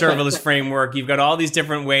got the serverless framework, you've got all these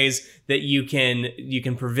different ways that you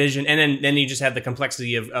can provision, and then you just have the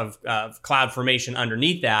complexity of CloudFormation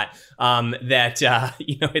underneath that.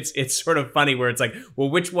 It's sort of funny where it's like, well,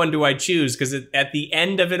 which one do I choose? Because at the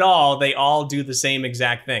end of it all, they all do the same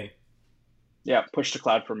exact thing. Yeah, push to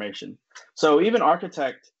CloudFormation. So even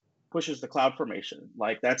Architect pushes the CloudFormation.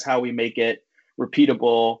 Like that's how we make it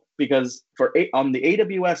repeatable. Because on the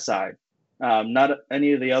AWS side, not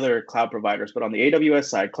any of the other cloud providers, but on the AWS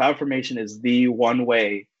side, CloudFormation is the one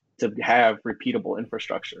way to have repeatable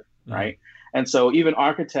infrastructure, right? And so even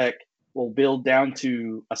Architect will build down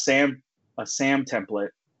to a SAM template,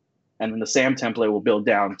 and then the SAM template will build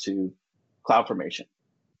down to CloudFormation.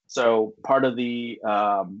 So part of the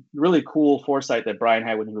really cool foresight that Brian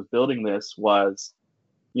had when he was building this was,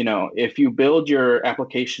 if you build your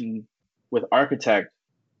application with Architect,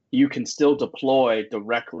 you can still deploy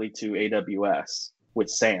directly to AWS with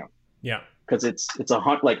SAM. Yeah. Because it's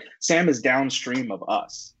SAM is downstream of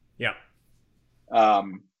us. Yeah.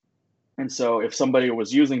 And so if somebody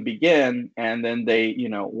was using Begin and then they,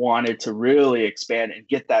 wanted to really expand and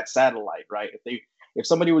get that satellite, right? If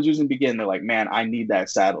somebody was using Begin, they're like, man, I need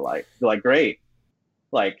that satellite. They're like, great.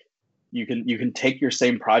 Like you can take your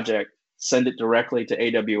same project, send it directly to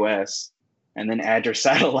AWS, and then add your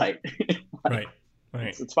satellite. Right.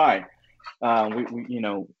 It's fine.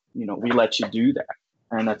 We let you do that,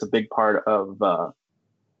 and that's a big part of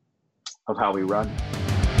how we run.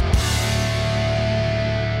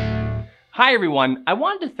 Hi everyone, I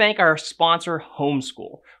wanted to thank our sponsor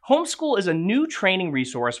Homeschool. Homeschool is a new training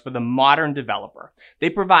resource for the modern developer. They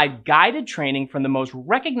provide guided training from the most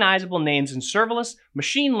recognizable names in serverless,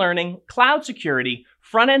 machine learning, cloud security,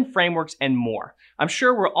 front-end frameworks, and more. I'm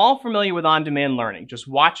sure we're all familiar with on-demand learning, just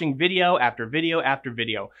watching video after video after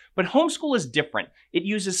video. But Homeschool is different. It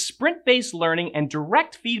uses sprint-based learning and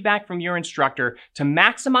direct feedback from your instructor to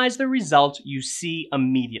maximize the results you see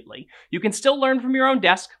immediately. You can still learn from your own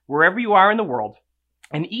desk, wherever you are in the world.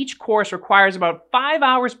 And each course requires about 5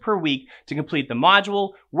 hours per week to complete the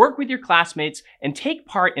module, work with your classmates, and take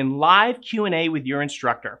part in live Q&A with your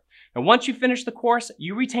instructor. And once you finish the course,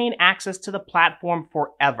 you retain access to the platform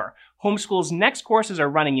forever. Homeschool's next courses are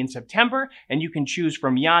running in September, and you can choose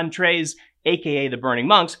from Jan Trey's, aka the Burning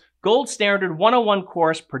Monks, Gold Standard 101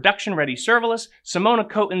 course, Production Ready Serverless, Simona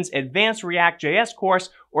Koten's Advanced React.js course,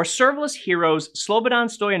 or Serverless Heroes, Slobodan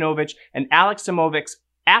Stojanovic and Alex Samovic's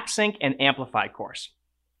AppSync and Amplify course.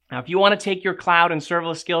 Now, if you want to take your cloud and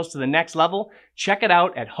serverless skills to the next level, check it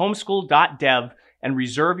out at homeschool.dev and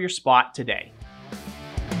reserve your spot today.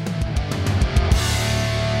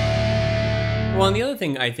 Well, and the other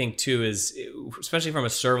thing I think too is, especially from a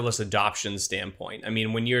serverless adoption standpoint, I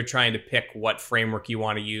mean, when you're trying to pick what framework you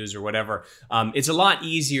want to use or whatever, it's a lot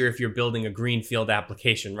easier if you're building a greenfield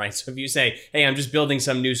application, right? So if you say, hey, I'm just building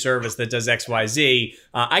some new service that does X, Y, Z,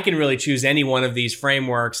 I can really choose any one of these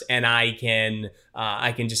frameworks and I can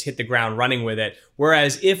just hit the ground running with it.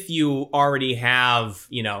 Whereas if you already have,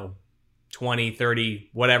 20, 30,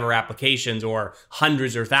 whatever applications, or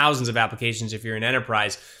hundreds or thousands of applications if you're an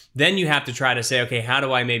enterprise, then you have to try to say, okay, how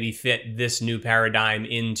do I maybe fit this new paradigm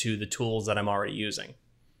into the tools that I'm already using?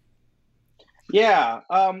 Yeah,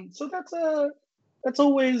 so that's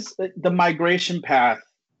always the migration path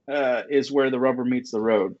is where the rubber meets the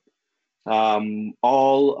road.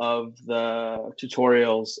 All of the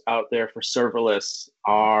tutorials out there for serverless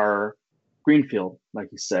are greenfield, like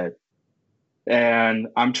you said. And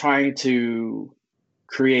I'm trying to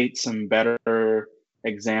create some better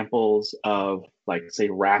examples of, like, say,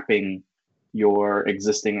 wrapping your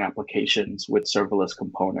existing applications with serverless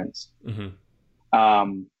components.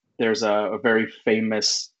 Mm-hmm. There's a very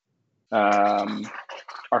famous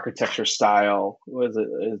architecture style. What is it?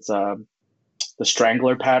 It's the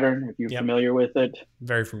Strangler pattern, if you're familiar with it.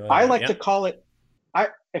 Very familiar. I like to call it,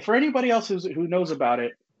 for anybody else who knows about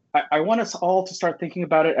it, I want us all to start thinking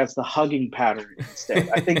about it as the hugging pattern instead.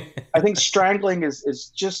 I think strangling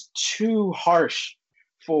is just too harsh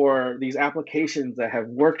for these applications that have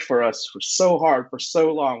worked for us for so hard for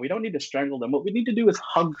so long. We don't need to strangle them. What we need to do is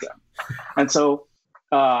hug them. And so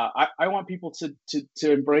I want people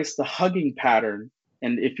to embrace the hugging pattern.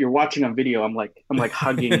 And if you're watching a video, I'm like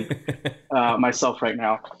hugging myself right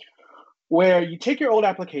now, where you take your old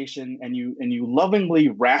application and you lovingly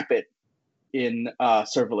wrap it in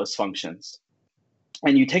serverless functions.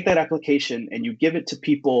 And you take that application and you give it to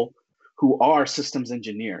people who are systems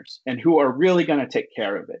engineers and who are really going to take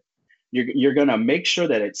care of it. You're going to make sure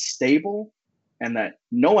that it's stable and that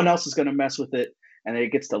no one else is going to mess with it, and that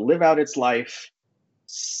it gets to live out its life,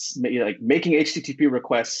 like making HTTP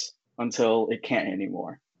requests until it can't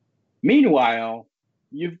anymore. Meanwhile,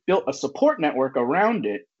 you've built a support network around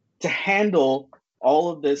it to handle all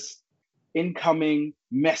of this incoming,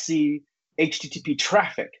 messy HTTP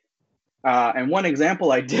traffic. And one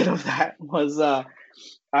example I did of that was I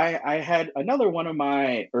had another one of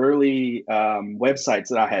my early websites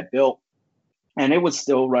that I had built, and it was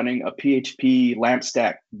still running a PHP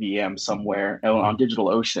LampStack VM somewhere on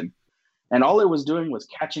DigitalOcean. And all it was doing was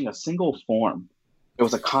catching a single form. It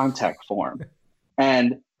was a contact form.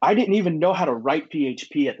 And I didn't even know how to write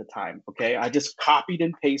PHP at the time, okay? I just copied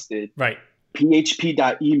and pasted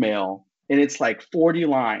php.email, and it's like 40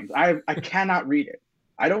 lines. I cannot read it.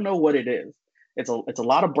 I don't know what it is. It's a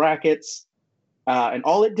lot of brackets. And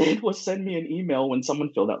all it did was send me an email when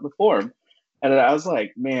someone filled out the form. And I was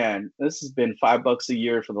like, man, this has been $5 a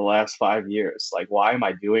year for the last 5 years. Like, why am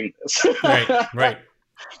I doing this? Right.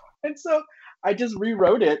 And so I just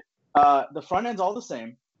rewrote it. The front end's all the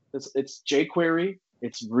same. It's jQuery.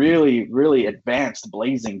 It's really, really advanced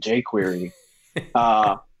blazing jQuery.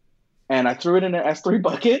 And I threw it in an S3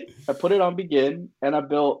 bucket. I put it on Begin, and I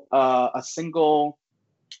built a single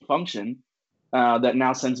function that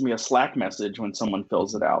now sends me a Slack message when someone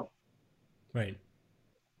fills it out. Right.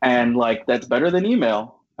 And like, that's better than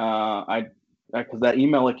email. Because that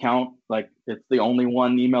email account, like, it's the only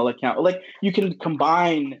one email account. Like, you can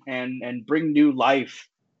combine and bring new life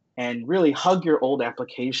and really hug your old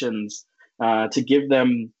applications to give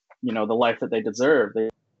them, the life that they deserve. They're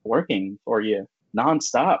working for you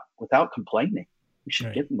nonstop without complaining. You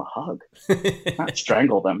should give them a hug, not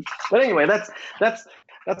strangle them. But anyway,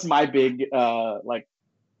 that's my big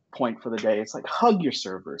point for the day. It's like, hug your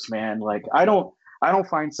servers, man. Like, I don't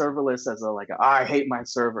find serverless as I hate my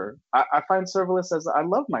server. I find serverless as I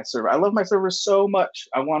love my server. I love my server so much.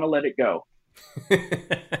 I want to let it go.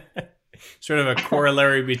 Sort of a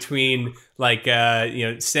corollary between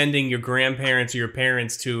sending your grandparents or your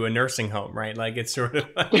parents to a nursing home, right? Like, it's sort of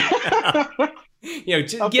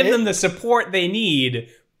just give them the support they need,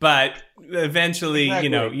 but eventually,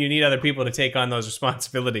 exactly. You need other people to take on those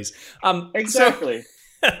responsibilities. Exactly.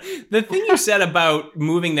 The thing you said about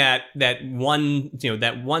moving that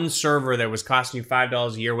one server that was costing you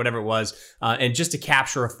 $5 a year, whatever it was, and just to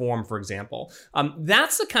capture a form, for example,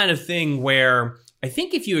 that's the kind of thing where I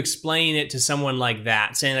think if you explain it to someone like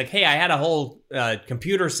that, saying like, hey, I had a whole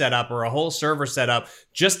computer set up or a whole server set up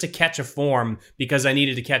just to catch a form because I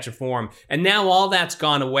needed to catch a form. And now all that's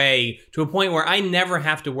gone away to a point where I never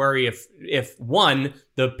have to worry if one,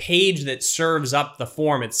 the page that serves up the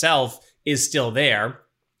form itself is still there,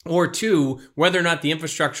 or two, whether or not the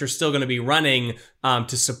infrastructure is still going to be running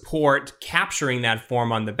to support capturing that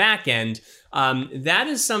form on the back end. That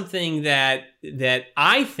is something that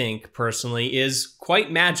I think personally is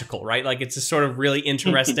quite magical, right? Like, it's a sort of really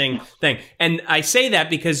interesting thing. And I say that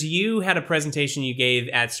because you had a presentation you gave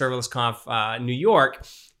at ServerlessConf New York,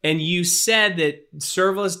 and you said that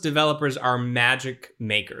serverless developers are magic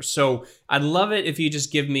makers. So I'd love it if you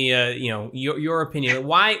just give me your opinion.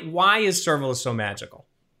 Why is serverless so magical?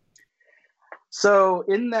 So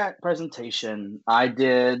in that presentation, I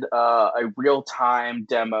did a real-time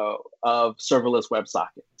demo of serverless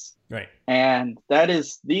WebSockets. Right. And that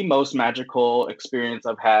is the most magical experience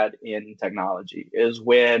I've had in technology, is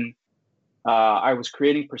when I was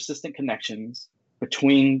creating persistent connections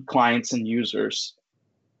between clients and users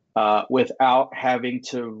without having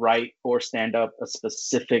to write or stand up a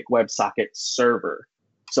specific WebSocket server.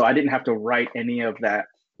 So I didn't have to write any of that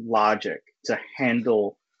logic to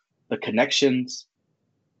handle the connections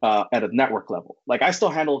at a network level. Like, I still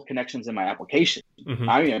handle connections in my application. Mm-hmm.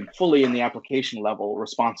 I am fully in the application level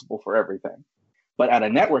responsible for everything. But at a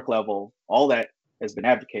network level, all that has been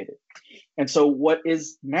abdicated. And so what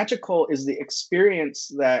is magical is the experience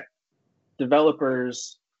that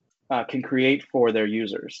developers can create for their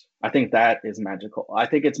users. I think that is magical. I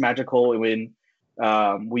think it's magical when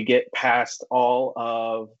we get past all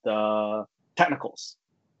of the technicals.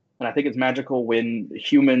 And I think it's magical when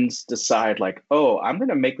humans decide, like, oh, I'm going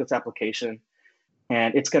to make this application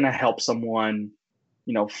and it's going to help someone,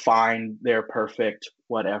 find their perfect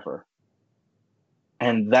whatever.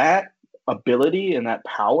 And that ability and that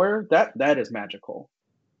power, that is magical.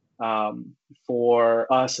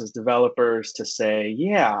 For us as developers to say,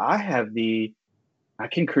 yeah, I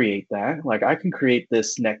can create that. Like, I can create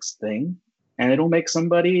this next thing, and it'll make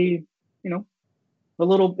somebody,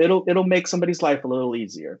 it'll make somebody's life a little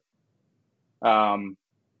easier. And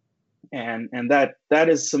that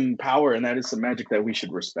is some power, and that is some magic that we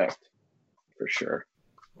should respect, for sure.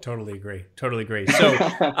 Totally agree. Totally agree. So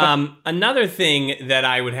another thing that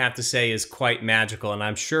I would have to say is quite magical, and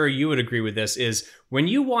I'm sure you would agree with this, is when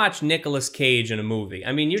you watch Nicolas Cage in a movie,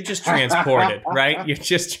 I mean, you're just transported, right? You're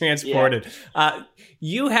just transported. Yeah.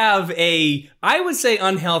 You have I would say,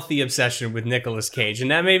 unhealthy obsession with Nicolas Cage, and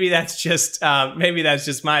that maybe that's just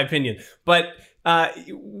my opinion. But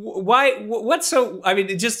what's so, I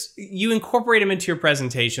mean, you incorporate them into your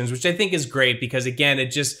presentations, which I think is great, because again,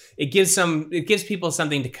 it gives people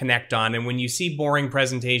something to connect on. And when you see boring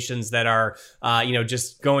presentations that are,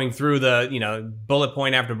 just going through the, bullet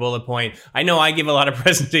point after bullet point, I know I give a lot of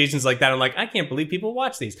presentations like that. I'm like, I can't believe people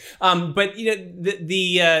watch these. But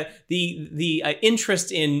the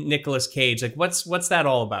interest in Nicolas Cage, like what's that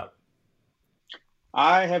all about?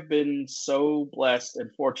 I have been so blessed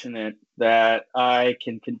and fortunate that I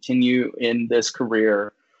can continue in this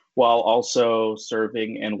career while also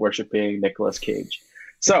serving and worshiping Nicolas Cage.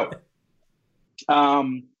 So,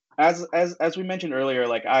 as we mentioned earlier,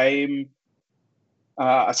 like I'm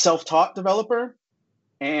a self-taught developer,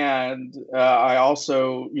 and I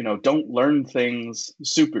also, don't learn things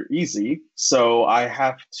super easy. So I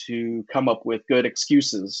have to come up with good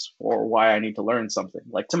excuses for why I need to learn something,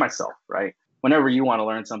 like to myself, right? Whenever you want to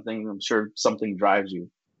learn something, I'm sure something drives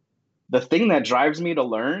you. The thing that drives me to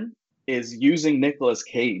learn is using Nicolas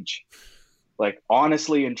Cage. Like,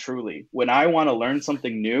 honestly and truly, when I want to learn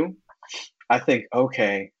something new, I think,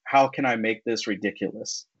 okay, how can I make this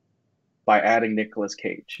ridiculous by adding Nicolas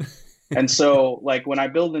Cage? And so, like, when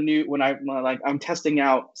I'm testing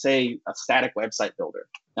out, say, a static website builder,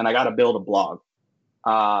 and I got to build a blog,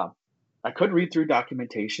 I could read through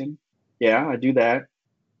documentation. Yeah, I do that.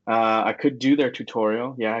 I could do their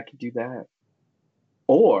tutorial. Yeah, I could do that.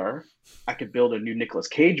 Or I could build a new Nicolas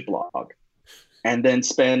Cage blog and then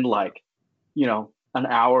spend an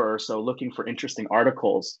hour or so looking for interesting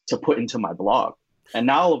articles to put into my blog. And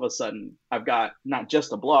now all of a sudden I've got not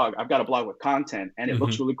just a blog, I've got a blog with content, and it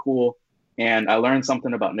looks really cool. And I learned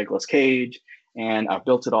something about Nicolas Cage, and I've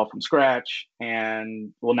built it all from scratch.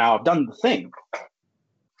 And well, now I've done the thing.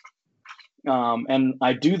 And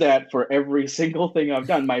I do that for every single thing I've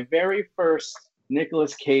done. My very first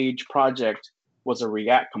Nicolas Cage project was a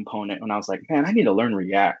React component. And I was like, man, I need to learn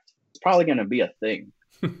React. It's probably going to be a thing.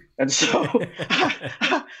 And so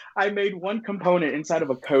I made one component inside of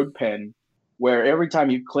a CodePen where every time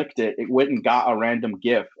you clicked it, it went and got a random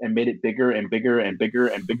GIF and made it bigger and bigger and bigger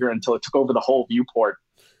and bigger until it took over the whole viewport.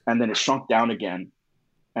 And then it shrunk down again.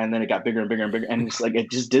 And then it got bigger and bigger and bigger. And it's like, it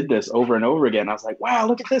just did this over and over again. I was like, wow,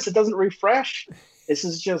 look at this. It doesn't refresh. This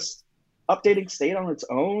is just updating state on its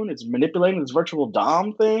own. It's manipulating this virtual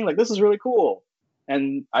DOM thing. Like, this is really cool.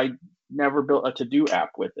 And I never built a to-do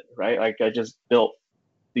app with it, right? Like, I just built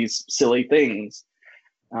these silly things.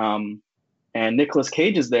 And Nicolas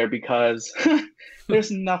Cage is there because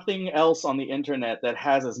there's nothing else on the internet that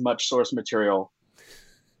has as much source material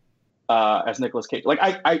as Nicolas Cage. Like,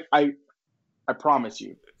 I promise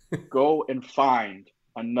you, go and find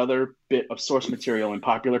another bit of source material in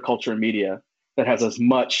popular culture and media that has as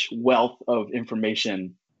much wealth of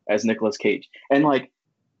information as Nicolas Cage. And like,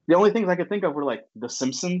 the only things I could think of were like The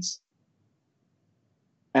Simpsons,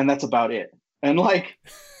 and that's about it. And like,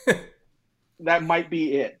 that might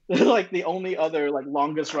be it. Like the only other like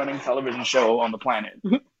longest running television show on the planet.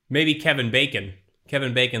 Maybe Kevin Bacon.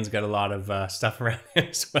 Kevin Bacon's got a lot of stuff around him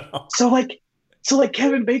as well. So like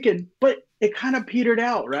Kevin Bacon, but it kind of petered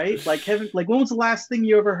out, right? Like when was the last thing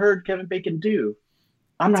you ever heard Kevin Bacon do?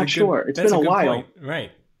 I'm not sure. It's been a while. Point.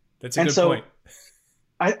 Right. That's a good point.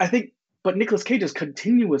 I think, but Nicolas Cage is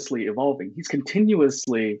continuously evolving. He's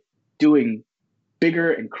continuously doing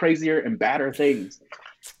bigger and crazier and badder things.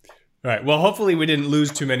 All right. Well, hopefully we didn't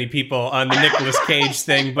lose too many people on the Nicolas Cage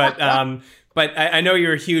thing, but I know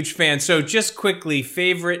you're a huge fan. So just quickly,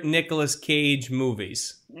 favorite Nicolas Cage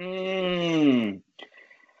movies?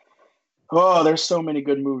 Oh, there's so many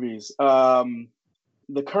good movies.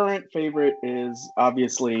 The current favorite is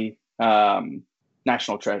obviously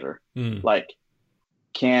National Treasure. Like,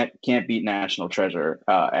 can't beat National Treasure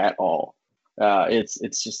at all.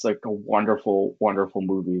 It's just like a wonderful, wonderful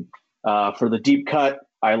movie. For the deep cut,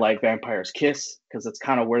 I like Vampire's Kiss because it's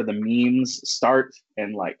kind of where the memes start,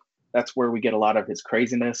 and like that's where we get a lot of his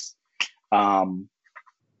craziness. I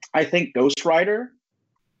think Ghost Rider,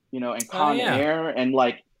 and Con Air, and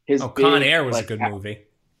like his Con Air was like, a good movie.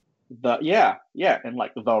 And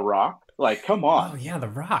like The Rock, like come on. Oh yeah, The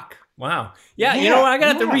Rock. Wow. Yeah, I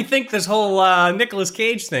gotta have to rethink this whole Nicolas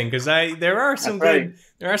Cage thing because there are some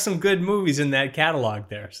good movies in that catalog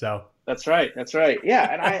there. So that's right.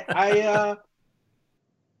 Yeah, and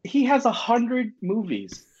he has 100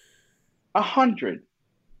 movies. 100.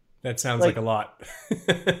 That sounds like a lot.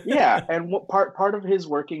 Yeah, and what part of his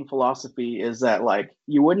working philosophy is that like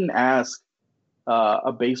you wouldn't ask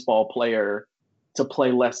a baseball player to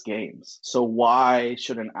play less games. So why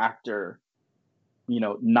should an actor,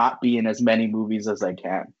 not be in as many movies as they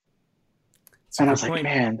can? And I was like,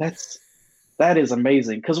 man, that is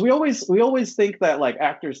amazing. Because we always think that like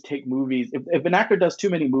actors take movies. If an actor does too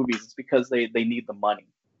many movies, it's because they need the money.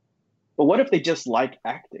 But what if they just like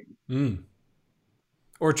acting?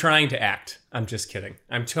 Or trying to act. I'm just kidding.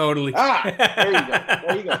 I'm totally...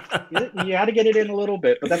 There you go. You had to get it in a little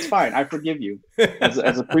bit, but that's fine. I forgive you. As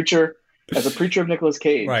a preacher of Nicolas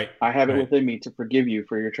Cage, right. I have it within me to forgive you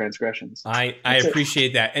for your transgressions. I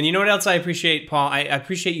appreciate that. And you know what else I appreciate, Paul? I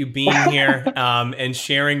appreciate you being here and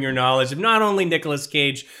sharing your knowledge of not only Nicolas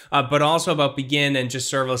Cage, but also about Begin and just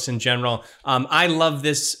serverless in general. I love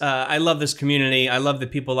this. I love this community. I love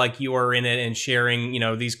that people like you are in it and sharing,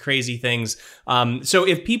 these crazy things. So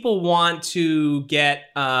if people want to get,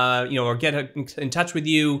 or get in touch with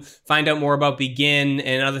you, find out more about Begin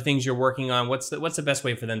and other things you're working on, what's the best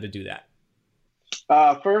way for them to do that?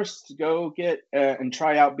 First, go get and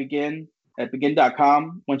try out Begin at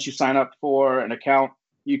begin.com. Once you sign up for an account,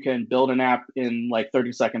 you can build an app in like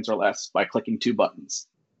 30 seconds or less by clicking 2 buttons.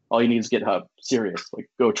 All you need is GitHub. Serious, like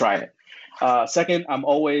go try it. Second, I'm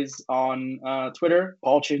always on Twitter,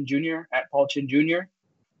 Paul Chin Jr. at Paul Chin Jr.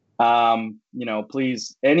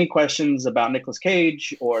 Please, any questions about Nicolas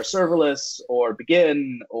Cage or serverless or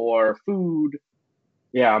Begin or food.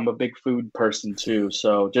 Yeah, I'm a big food person too.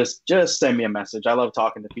 So just send me a message. I love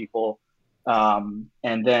talking to people. And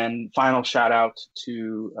then final shout out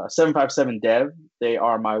to 757 Dev. They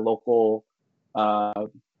are my local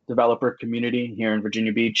developer community here in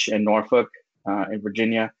Virginia Beach and Norfolk in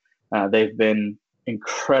Virginia. They've been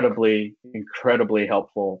incredibly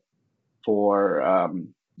helpful for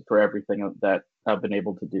everything that I've been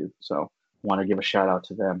able to do. So I want to give a shout out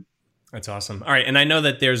to them. That's awesome. All right. And I know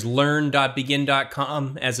that there's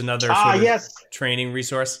learn.begin.com as another training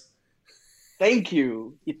resource. Thank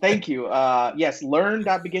you. Yes,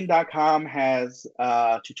 learn.begin.com has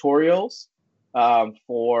tutorials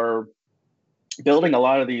for building a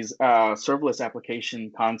lot of these serverless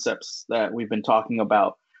application concepts that we've been talking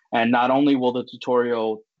about. And not only will the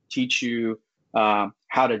tutorial teach you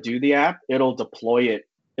how to do the app, it'll deploy it.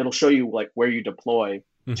 It'll show you like where you deploy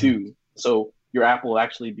to. So your app will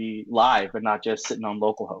actually be live and not just sitting on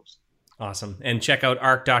localhost. Awesome. And check out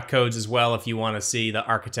arc.codes as well if you want to see the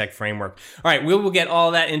architect framework. All right, we will get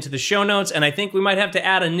all that into the show notes, and I think we might have to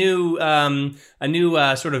add a new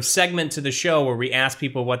sort of segment to the show where we ask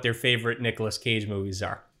people what their favorite Nicolas Cage movies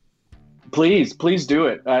are. Please do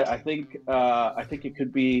it. I think it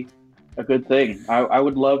could be a good thing. I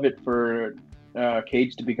would love it for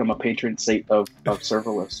Cage to become a patron saint of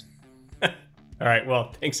serverless. All right.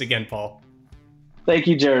 Well, thanks again, Paul. Thank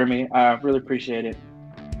you, Jeremy. I really appreciate it.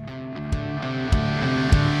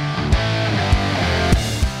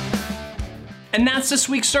 And that's this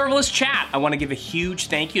week's Serverless Chat. I want to give a huge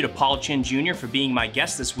thank you to Paul Chin Jr. for being my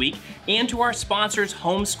guest this week, and to our sponsors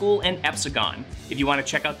Homeschool and Epsagon. If you want to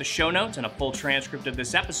check out the show notes and a full transcript of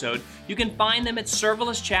this episode, you can find them at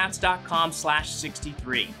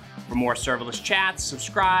serverlesschats.com/63. For more Serverless Chats,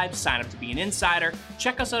 subscribe, sign up to be an insider,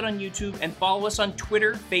 check us out on YouTube, and follow us on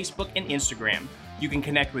Twitter, Facebook, and Instagram. You can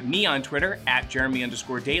connect with me on Twitter at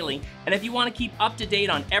Jeremy_Daily. And if you want to keep up to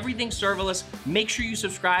date on everything serverless, make sure you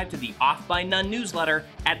subscribe to the Off by None newsletter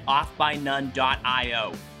at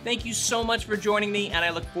offbynone.io. Thank you so much for joining me, and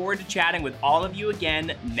I look forward to chatting with all of you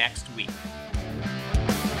again next week.